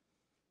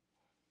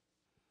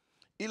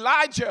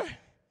 Elijah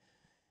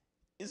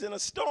is in a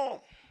storm.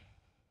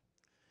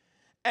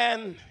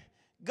 And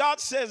God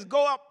says,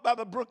 go up by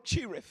the brook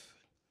Cherith.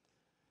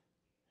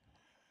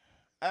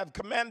 I've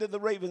commanded the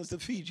ravens to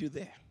feed you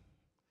there.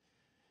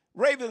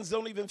 Ravens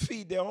don't even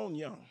feed their own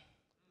young.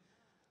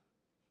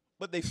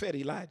 But they fed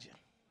Elijah.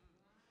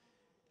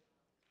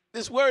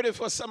 This word is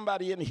for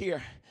somebody in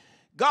here.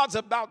 God's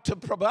about to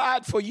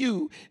provide for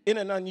you in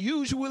an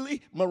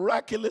unusually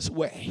miraculous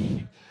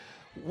way.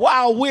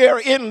 While we're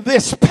in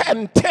this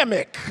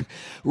pandemic,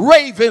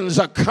 ravens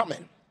are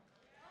coming.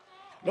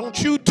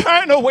 Don't you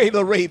turn away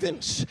the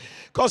ravens,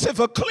 because if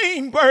a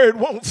clean bird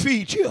won't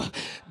feed you,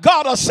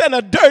 God will send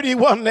a dirty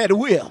one that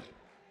will.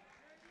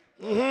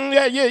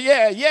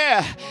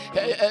 Yeah.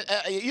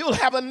 You'll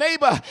have a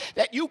neighbor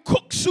that you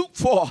cook soup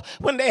for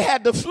when they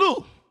had the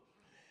flu,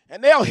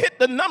 and they'll hit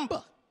the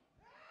number.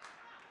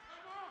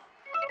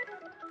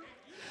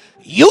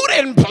 You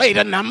didn't play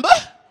the number.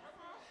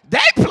 They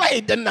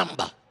played the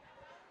number.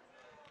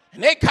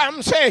 And they come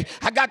and say,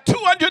 I got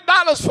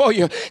 $200 for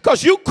you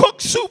because you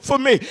cooked soup for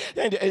me.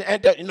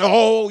 And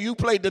no, you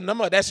played the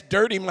number. That's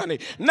dirty money.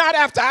 Not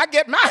after I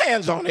get my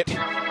hands on it.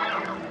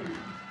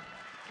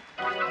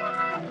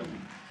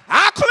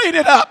 I'll clean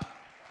it up.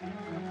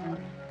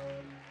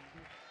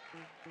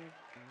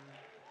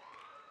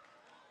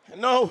 I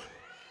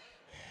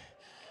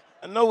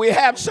know we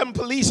have some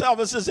police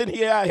officers in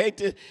here. I hate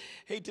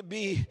to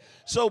be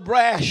so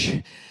brash,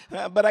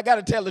 but I got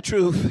to tell the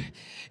truth.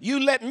 You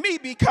let me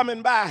be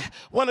coming by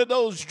one of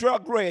those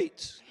drug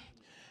raids,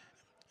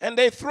 and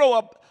they throw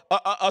up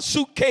a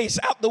suitcase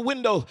out the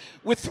window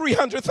with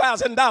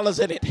 $300,000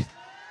 in it.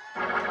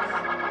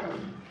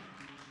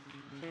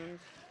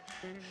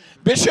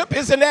 Bishop,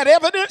 isn't that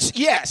evidence?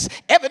 Yes.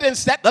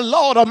 Evidence that the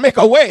Lord will make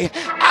a way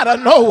out of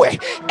no way.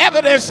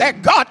 Evidence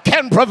that God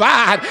can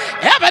provide.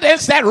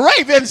 Evidence that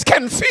ravens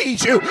can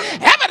feed you.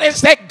 Evidence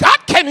that God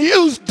can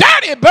use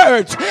dirty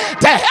birds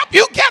to help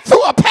you get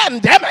through a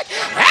pandemic.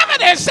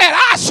 Evidence that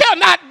I shall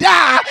not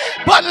die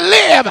but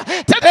live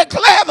to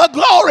declare the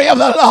glory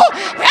of the Lord.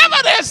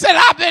 Evidence that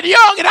I've been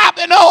young and I've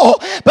been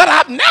old, but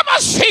I've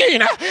never seen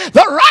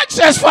the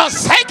righteous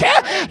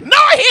forsaken,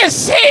 nor his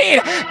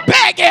seed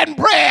begging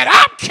bread.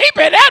 I'm keeping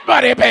that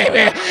money,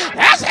 baby.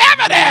 That's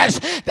evidence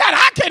that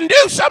I can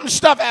do some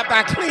stuff after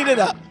I clean it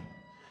up.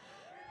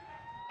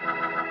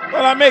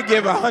 Well, I may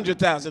give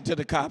 $100,000 to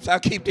the cops. I'll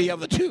keep the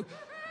other two.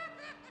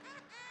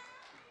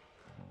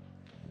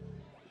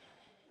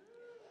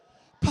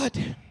 But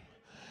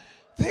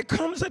there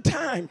comes a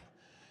time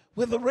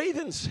where the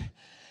ravens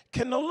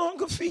can no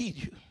longer feed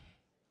you.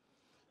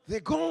 They're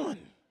gone.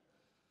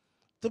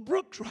 The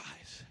brook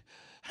dries.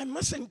 I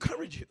must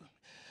encourage you,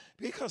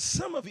 because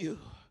some of you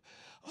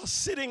are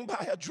sitting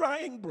by a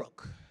drying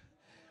brook.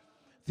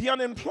 The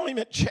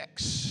unemployment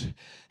checks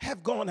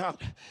have gone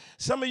out.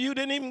 Some of you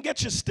didn't even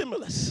get your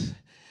stimulus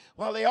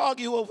while they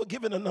argue over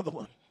giving another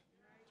one.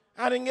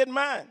 I didn't get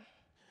mine.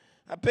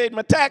 I paid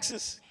my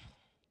taxes.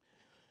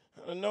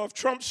 I don't know if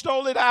Trump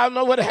stole it. I don't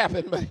know what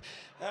happened, but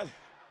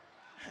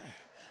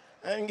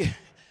I ain't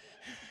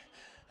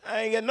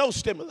get no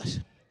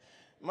stimulus.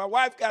 My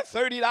wife got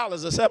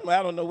 $30 or something.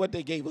 I don't know what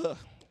they gave her.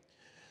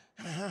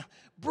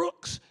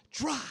 Brooks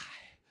dry.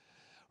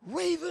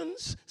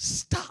 Ravens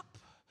stop.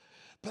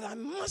 But I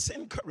must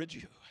encourage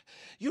you.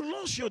 You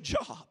lost your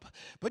job,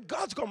 but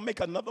God's going to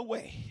make another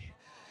way.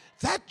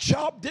 That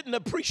job didn't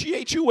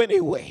appreciate you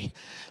anyway.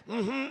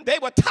 They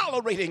were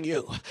tolerating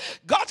you.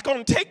 God's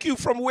going to take you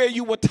from where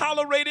you were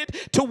tolerated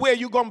to where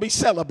you're going to be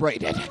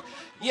celebrated.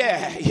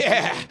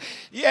 Yeah.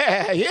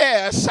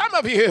 Some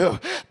of you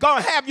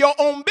going to have your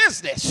own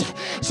business.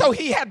 So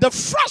he had to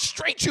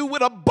frustrate you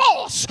with a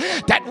boss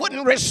that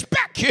wouldn't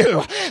respect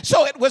you.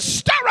 So it would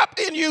stir up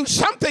in you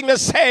something to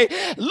say,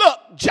 look,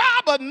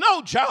 job or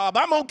no job,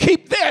 I'm going to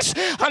keep this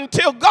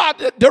until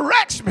God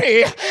directs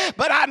me.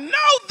 But I know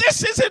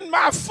this isn't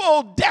my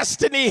full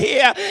destiny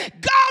here.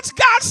 God's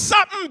got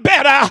something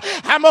better.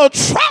 I'm going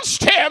to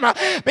trust him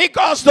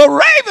because the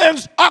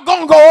ravens are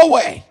going to go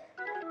away.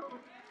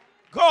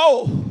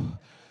 Go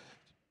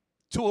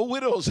to a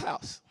widow's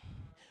house.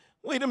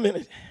 Wait a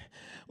minute.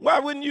 Why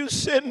wouldn't you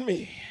send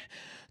me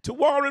to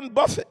Warren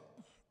Buffett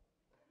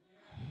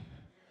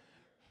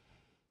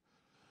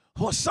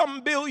or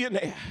some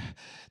billionaire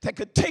that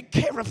could take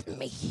care of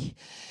me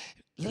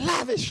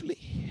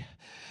lavishly?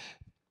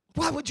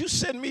 Why would you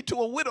send me to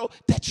a widow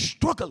that's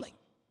struggling?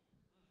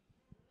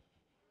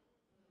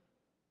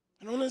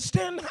 I don't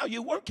understand how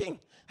you're working.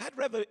 I'd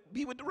rather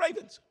be with the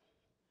ravens.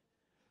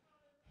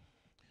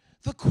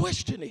 The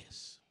question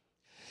is,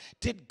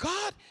 did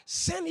God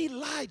send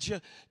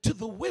Elijah to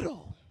the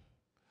widow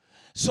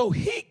so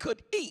he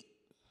could eat?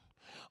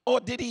 Or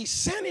did he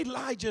send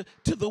Elijah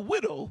to the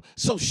widow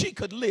so she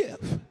could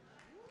live?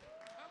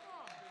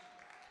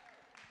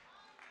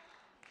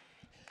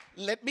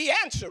 Let me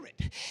answer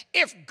it.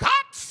 If God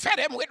fed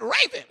him with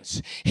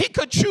ravens, he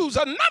could choose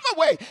another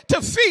way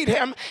to feed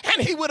him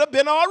and he would have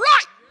been all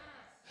right.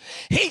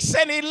 He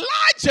sent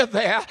Elijah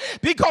there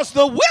because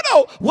the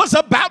widow was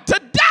about to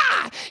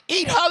die,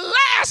 eat her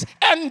last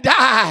and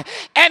die.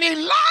 And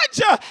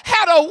Elijah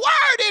had a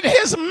word in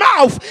his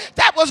mouth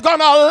that was going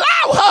to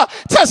allow her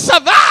to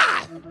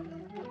survive.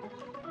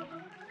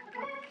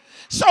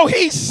 So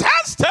he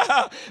says to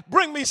her,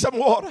 bring me some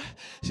water.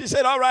 She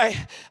said, all right,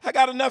 I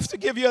got enough to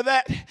give you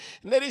that.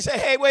 And then he said,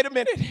 hey, wait a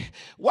minute.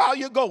 While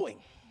you're going,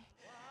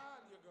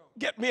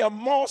 get me a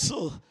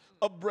morsel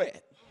of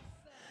bread.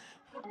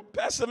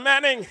 Pastor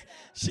Manning,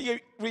 she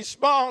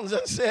responds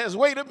and says,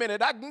 wait a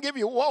minute, I can give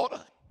you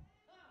water,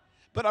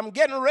 but I'm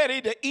getting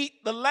ready to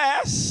eat the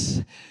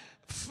last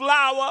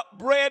flour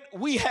bread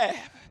we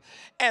have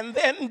and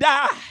then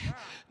die.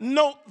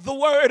 Note the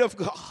word of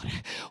God.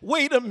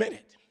 Wait a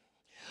minute.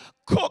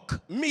 Cook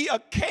me a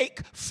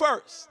cake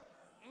first.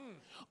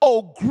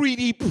 Oh,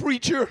 greedy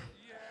preacher.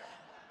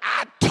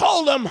 I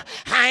told him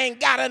I ain't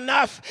got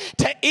enough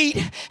to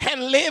eat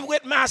and live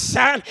with my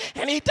son,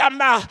 and he talking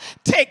about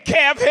take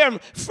care of him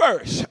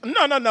first.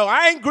 No,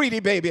 I ain't greedy,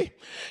 baby.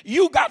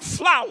 You got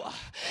flour,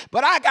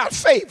 but I got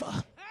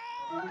favor.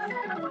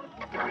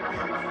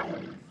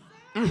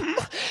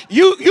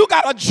 You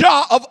got a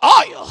jar of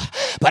oil,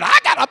 but I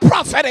got a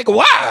prophetic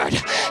word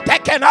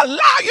that can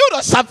allow you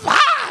to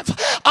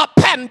survive a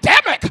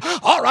pandemic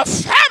or a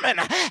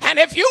famine. And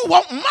if you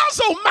won't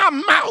muzzle my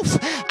mouth,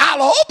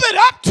 I'll open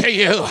up to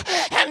you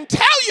and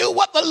tell you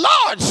what the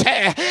Lord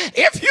said.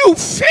 If you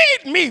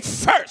feed me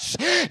first,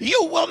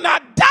 you will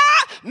not die,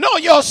 nor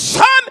your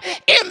son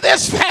in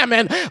this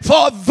famine.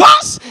 For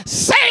thus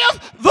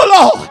saith the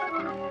Lord,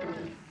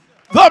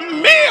 the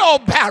meal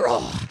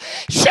barrel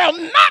shall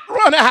not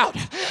run out,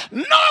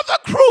 nor the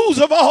cruse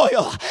of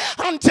oil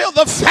until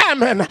the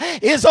famine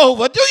is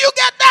over. Do you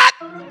get that?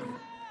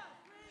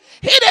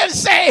 He didn't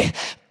say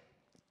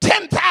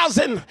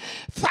 10,000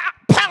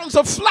 pounds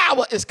of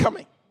flour is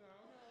coming.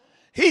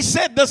 He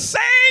said the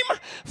same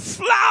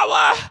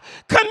flour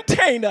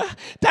container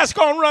that's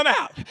going to run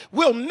out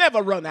will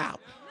never run out.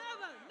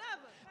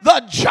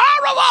 The jar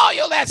of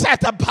oil that's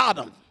at the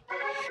bottom,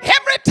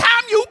 every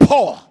time you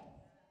pour,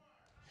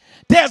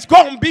 there's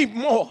going to be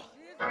more.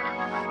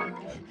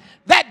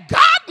 That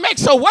God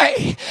makes a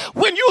way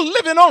when you're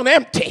living on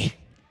empty.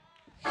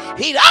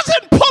 He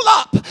doesn't pull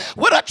up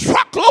with a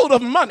truckload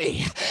of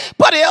money,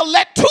 but he'll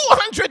let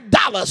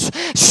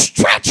 $200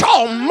 stretch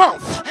all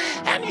month,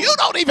 and you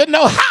don't even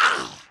know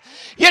how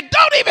You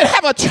don't even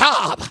have a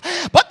job,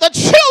 but the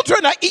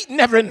children are eating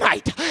every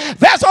night.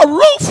 There's a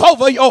roof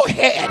over your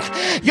head.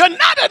 You're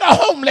not in a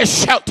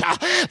homeless shelter.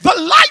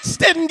 The lights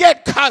didn't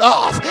get cut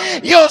off.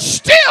 You're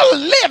still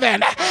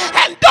living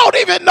and don't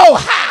even know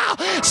how.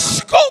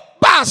 Scoop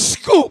by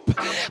scoop,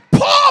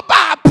 pour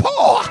by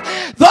pour,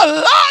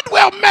 the Lord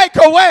will make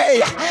a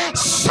way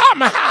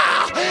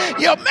somehow.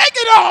 You're making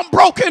it on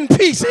broken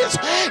pieces.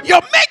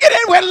 You're making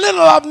it with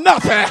little of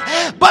nothing,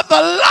 but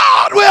the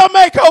Lord will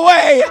make a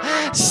way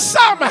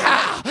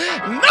somehow.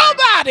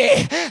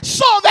 Nobody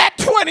saw that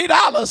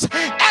 $20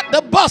 at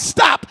the bus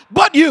stop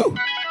but you.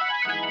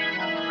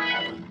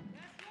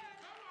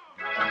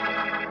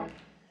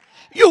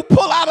 You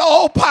pull out an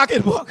old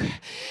pocketbook.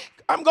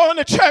 I'm going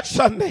to church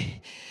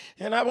Sunday,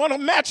 and I want to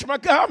match my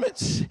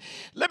garments.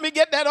 Let me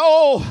get that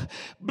old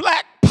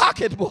black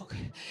pocketbook.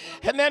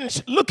 And then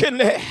look in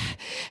there,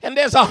 and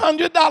there's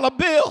 $100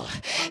 bill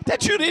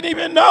that you didn't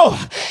even know.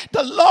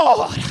 The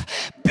Lord,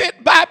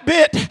 bit by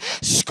bit,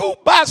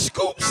 scoop by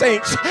scoop,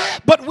 saints.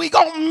 But we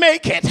gonna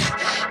make it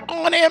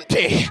on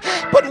empty.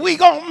 But we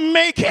gonna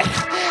make it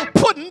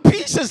putting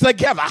pieces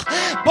together.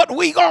 But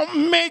we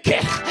gonna make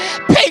it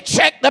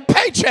paycheck to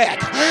paycheck.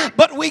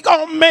 But we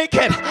gonna make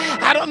it.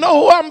 I don't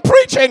know who I'm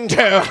preaching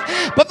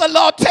to, but the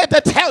Lord said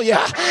to tell you,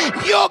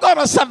 you're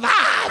gonna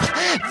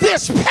survive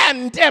this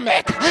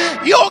pandemic.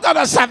 You're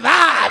gonna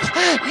survive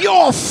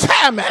your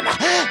famine.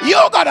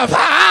 You're gonna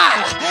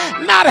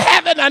survive not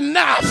having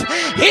enough.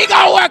 He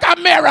gonna work a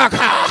miracle,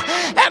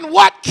 and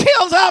what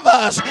kills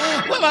others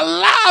will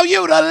allow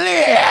you to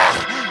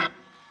live.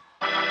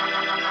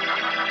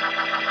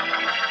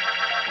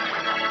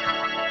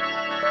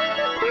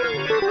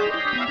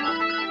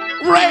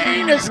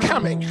 Rain is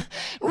coming.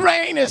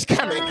 Rain is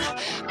coming.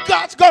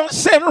 God's going to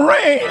send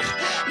rain.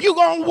 You're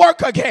going to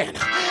work again.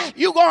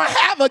 You're going to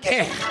have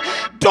again.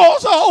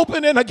 Doors are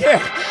opening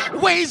again.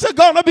 Ways are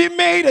going to be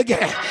made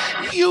again.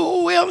 You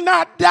will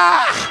not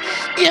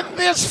die in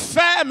this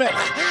famine.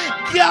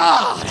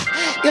 God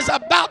is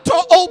about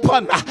to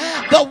open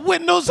the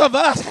windows of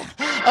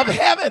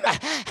heaven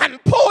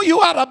and pour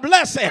you out a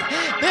blessing.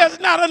 There's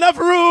not enough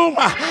room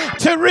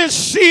to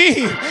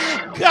receive.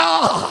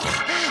 God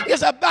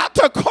is about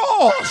to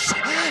cause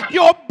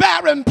your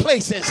barren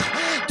places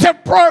to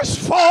burst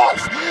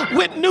forth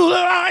with new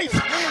life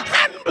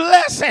and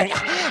blessing.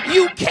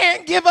 You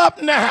can't give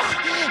up now.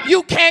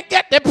 You can't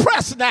get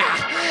depressed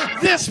now.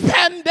 This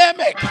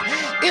pandemic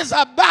is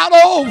about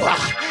over.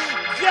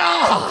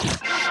 God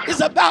is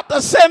about to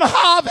send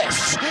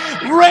harvest,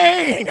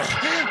 rain,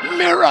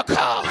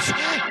 miracles,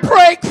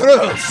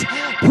 breakthroughs,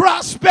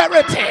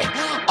 prosperity,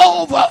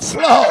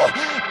 overflow.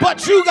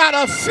 But you got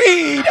to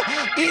feed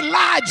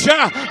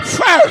Elijah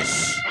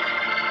first.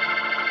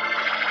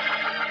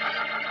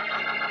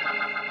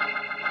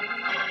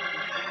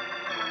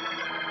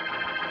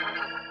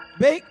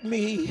 Bake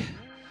me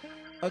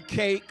a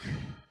cake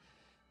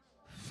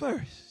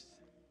first.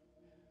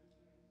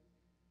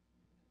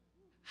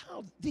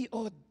 How the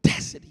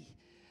audacity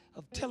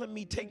of telling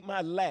me take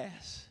my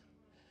last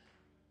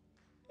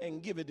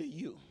and give it to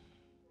you.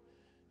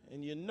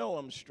 And you know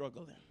I'm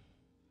struggling.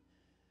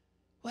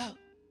 Well,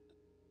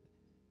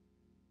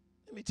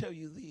 let me tell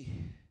you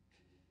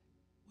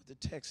what the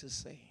text is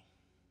saying.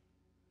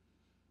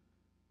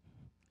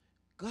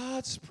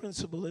 God's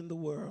principle in the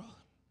world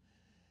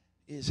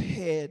is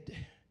head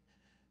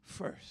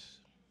first.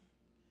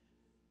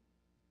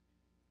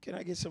 Can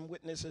I get some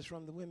witnesses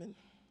from the women?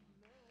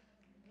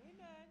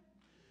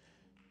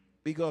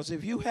 Because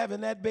if you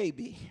having that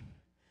baby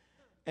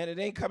and it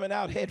ain't coming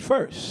out head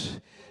first,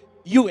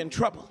 you in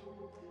trouble.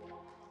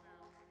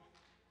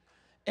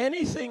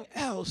 Anything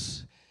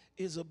else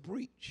is a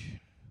breach.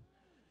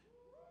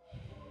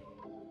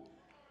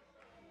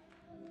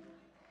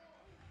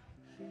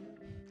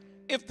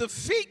 If the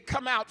feet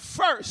come out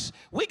first,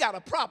 we got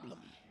a problem.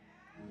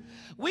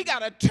 We got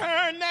to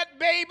turn that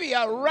baby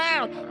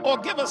around or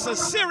give us a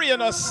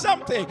Syrian or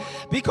something,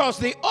 because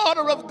the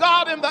order of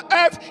God in the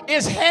earth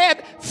is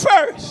head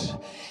first.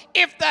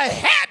 If the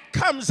head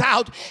comes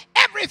out,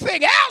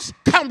 everything else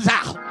comes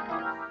out.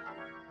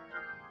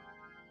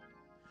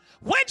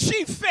 When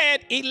she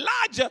fed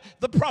Elijah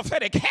the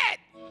prophetic head,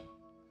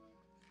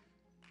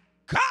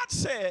 God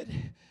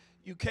said,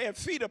 you can't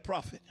feed a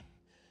prophet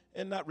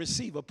and not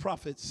receive a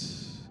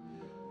prophet's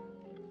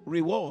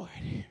reward.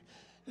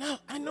 Now,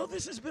 I know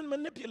this has been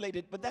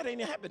manipulated, but that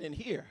ain't happening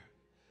here.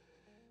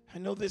 I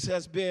know this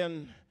has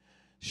been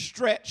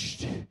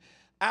stretched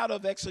out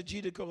of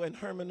exegetical and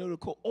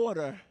hermeneutical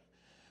order,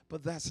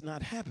 but that's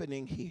not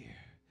happening here.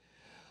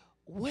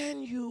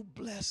 When you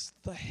bless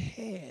the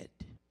head,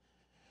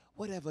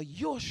 whatever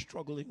you're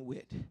struggling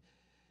with,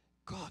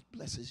 God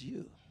blesses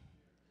you.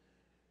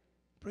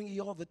 Bring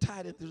ye all the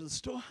tithe into the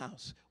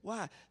storehouse.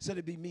 Why? Said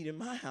it be meat in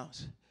my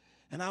house,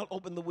 and I'll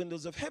open the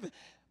windows of heaven.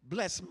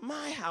 Bless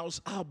my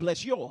house, I'll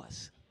bless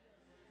yours.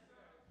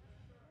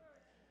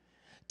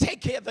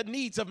 Take care of the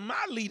needs of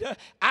my leader,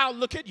 I'll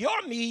look at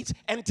your needs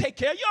and take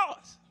care of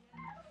yours.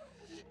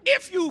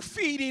 If you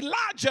feed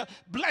Elijah,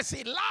 bless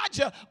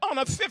Elijah on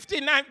a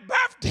 59th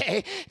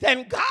birthday,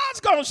 then God's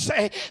going to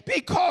say,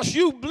 because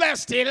you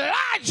blessed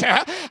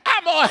Elijah,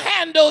 I'm going to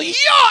handle your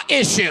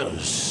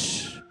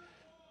issues.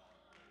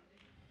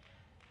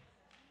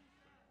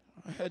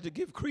 I had to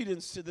give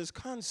credence to this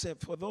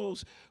concept for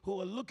those who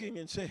are looking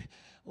and say,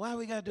 why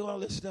we got to do all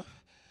this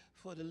stuff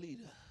for the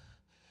leader?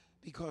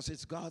 Because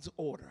it's God's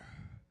order.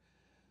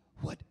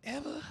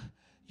 Whatever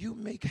you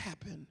make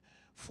happen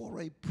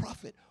for a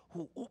prophet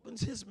who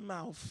opens his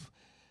mouth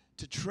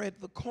to tread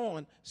the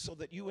corn so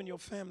that you and your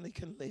family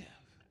can live,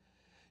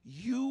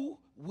 you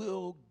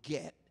will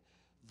get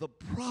the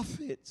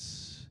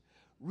prophet's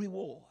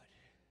reward.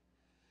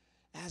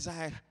 As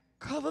I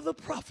cover the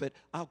prophet,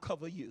 I'll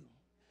cover you.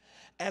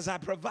 As I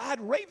provide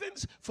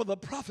ravens for the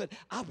prophet,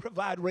 I'll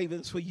provide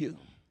ravens for you.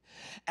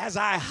 As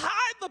I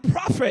hide the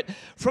prophet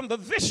from the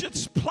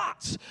vicious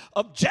plots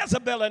of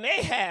Jezebel and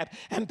Ahab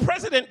and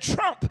President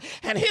Trump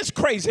and his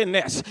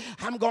craziness,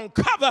 I'm going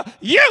to cover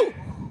you.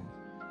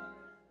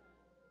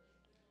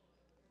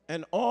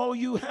 And all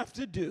you have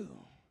to do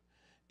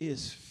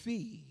is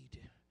feed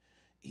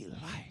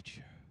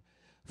Elijah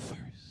first.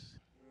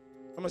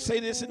 I'm going to say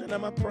this and then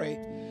I'm going to pray.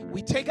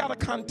 We take out of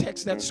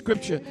context that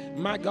scripture,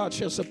 my God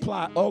shall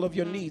supply all of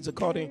your needs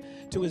according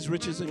to his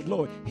riches and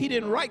glory. He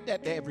didn't write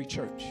that to every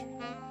church.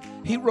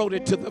 He wrote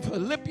it to the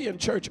Philippian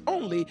church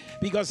only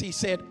because he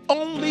said,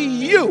 only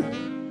you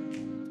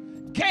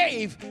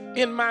gave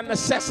in my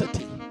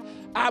necessity.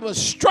 I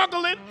was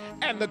struggling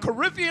and the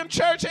Corinthian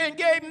church ain't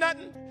gave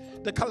nothing.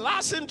 The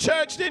Colossian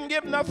church didn't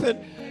give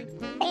nothing.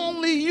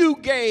 Only you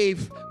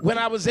gave when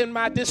I was in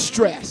my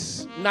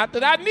distress. Not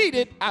that I need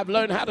it. I've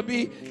learned how to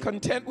be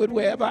content with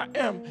wherever I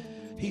am.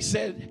 He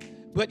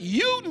said, but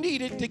you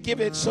needed to give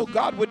it so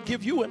God would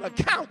give you an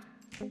account.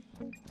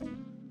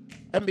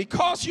 And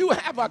because you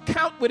have an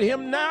account with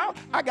him now,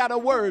 I got a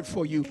word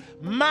for you.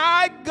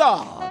 My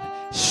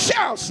God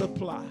shall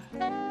supply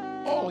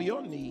all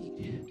your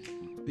need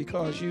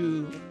because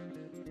you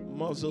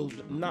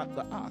muzzled not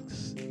the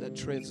ox that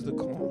treads the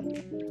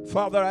corn.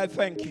 Father, I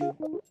thank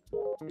you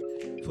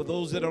for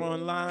those that are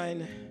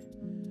online,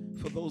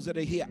 for those that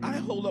are here. I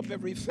hold up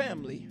every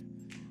family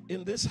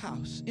in this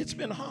house. It's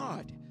been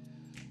hard.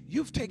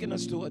 You've taken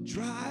us to a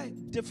dry,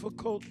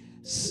 difficult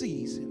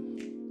season.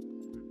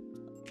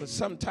 But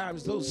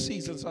sometimes those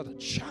seasons are to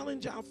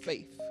challenge our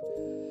faith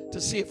to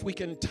see if we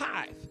can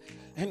tithe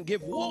and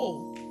give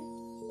wool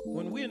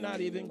when we're not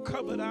even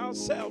covered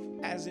ourselves,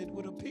 as it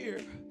would appear,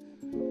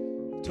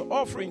 to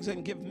offerings,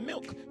 and give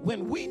milk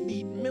when we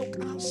need milk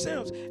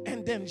ourselves,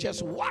 and then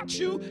just watch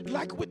you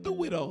like with the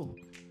widow.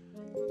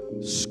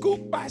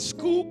 Scoop by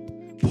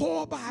scoop,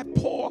 pour by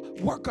pour,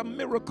 work a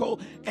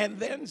miracle, and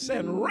then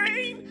send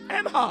rain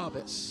and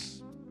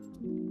harvest.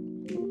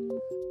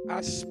 I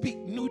speak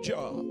new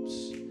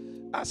jobs.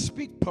 I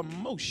speak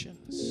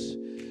promotions.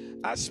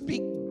 I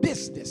speak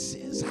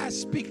businesses. I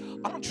speak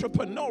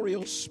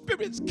entrepreneurial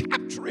spirits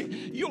capturing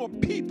your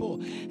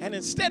people. And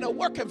instead of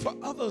working for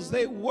others,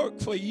 they work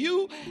for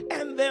you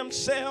and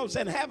themselves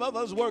and have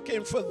others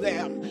working for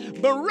them.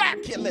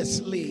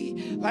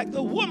 Miraculously, like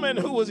the woman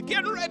who was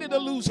getting ready to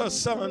lose her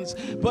sons,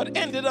 but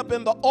ended up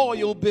in the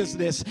oil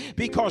business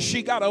because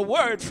she got a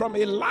word from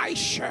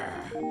Elisha.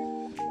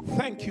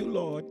 Thank you,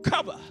 Lord.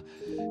 Cover.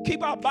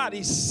 Keep our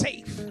bodies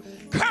safe.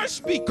 Curse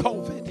be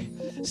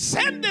COVID.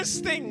 Send this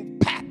thing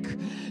back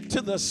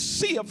to the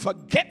sea of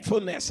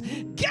forgetfulness.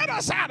 Get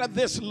us out of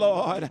this,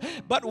 Lord.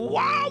 But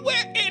while we're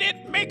in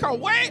it, make a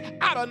way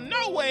out of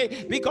no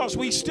way, because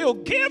we still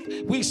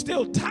give, we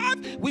still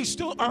tithe, we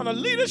still honor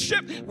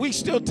leadership, we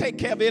still take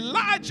care of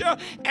Elijah,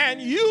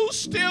 and you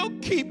still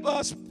keep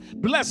us,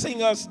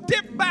 blessing us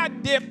dip by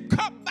dip,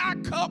 cup by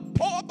cup,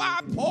 pour by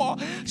pour,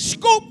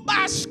 scoop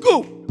by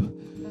scoop,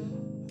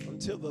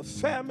 until the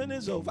famine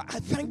is over. I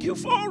thank you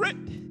for it.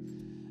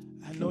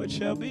 I know it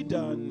shall be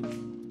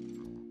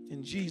done.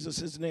 In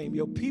Jesus' name,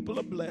 your people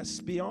are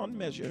blessed beyond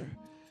measure.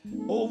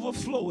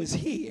 Overflow is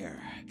here.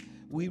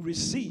 We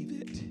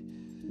receive it.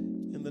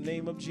 In the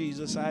name of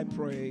Jesus, I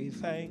pray.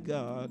 Thank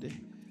God.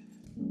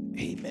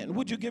 Amen.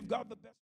 Would you give God the best?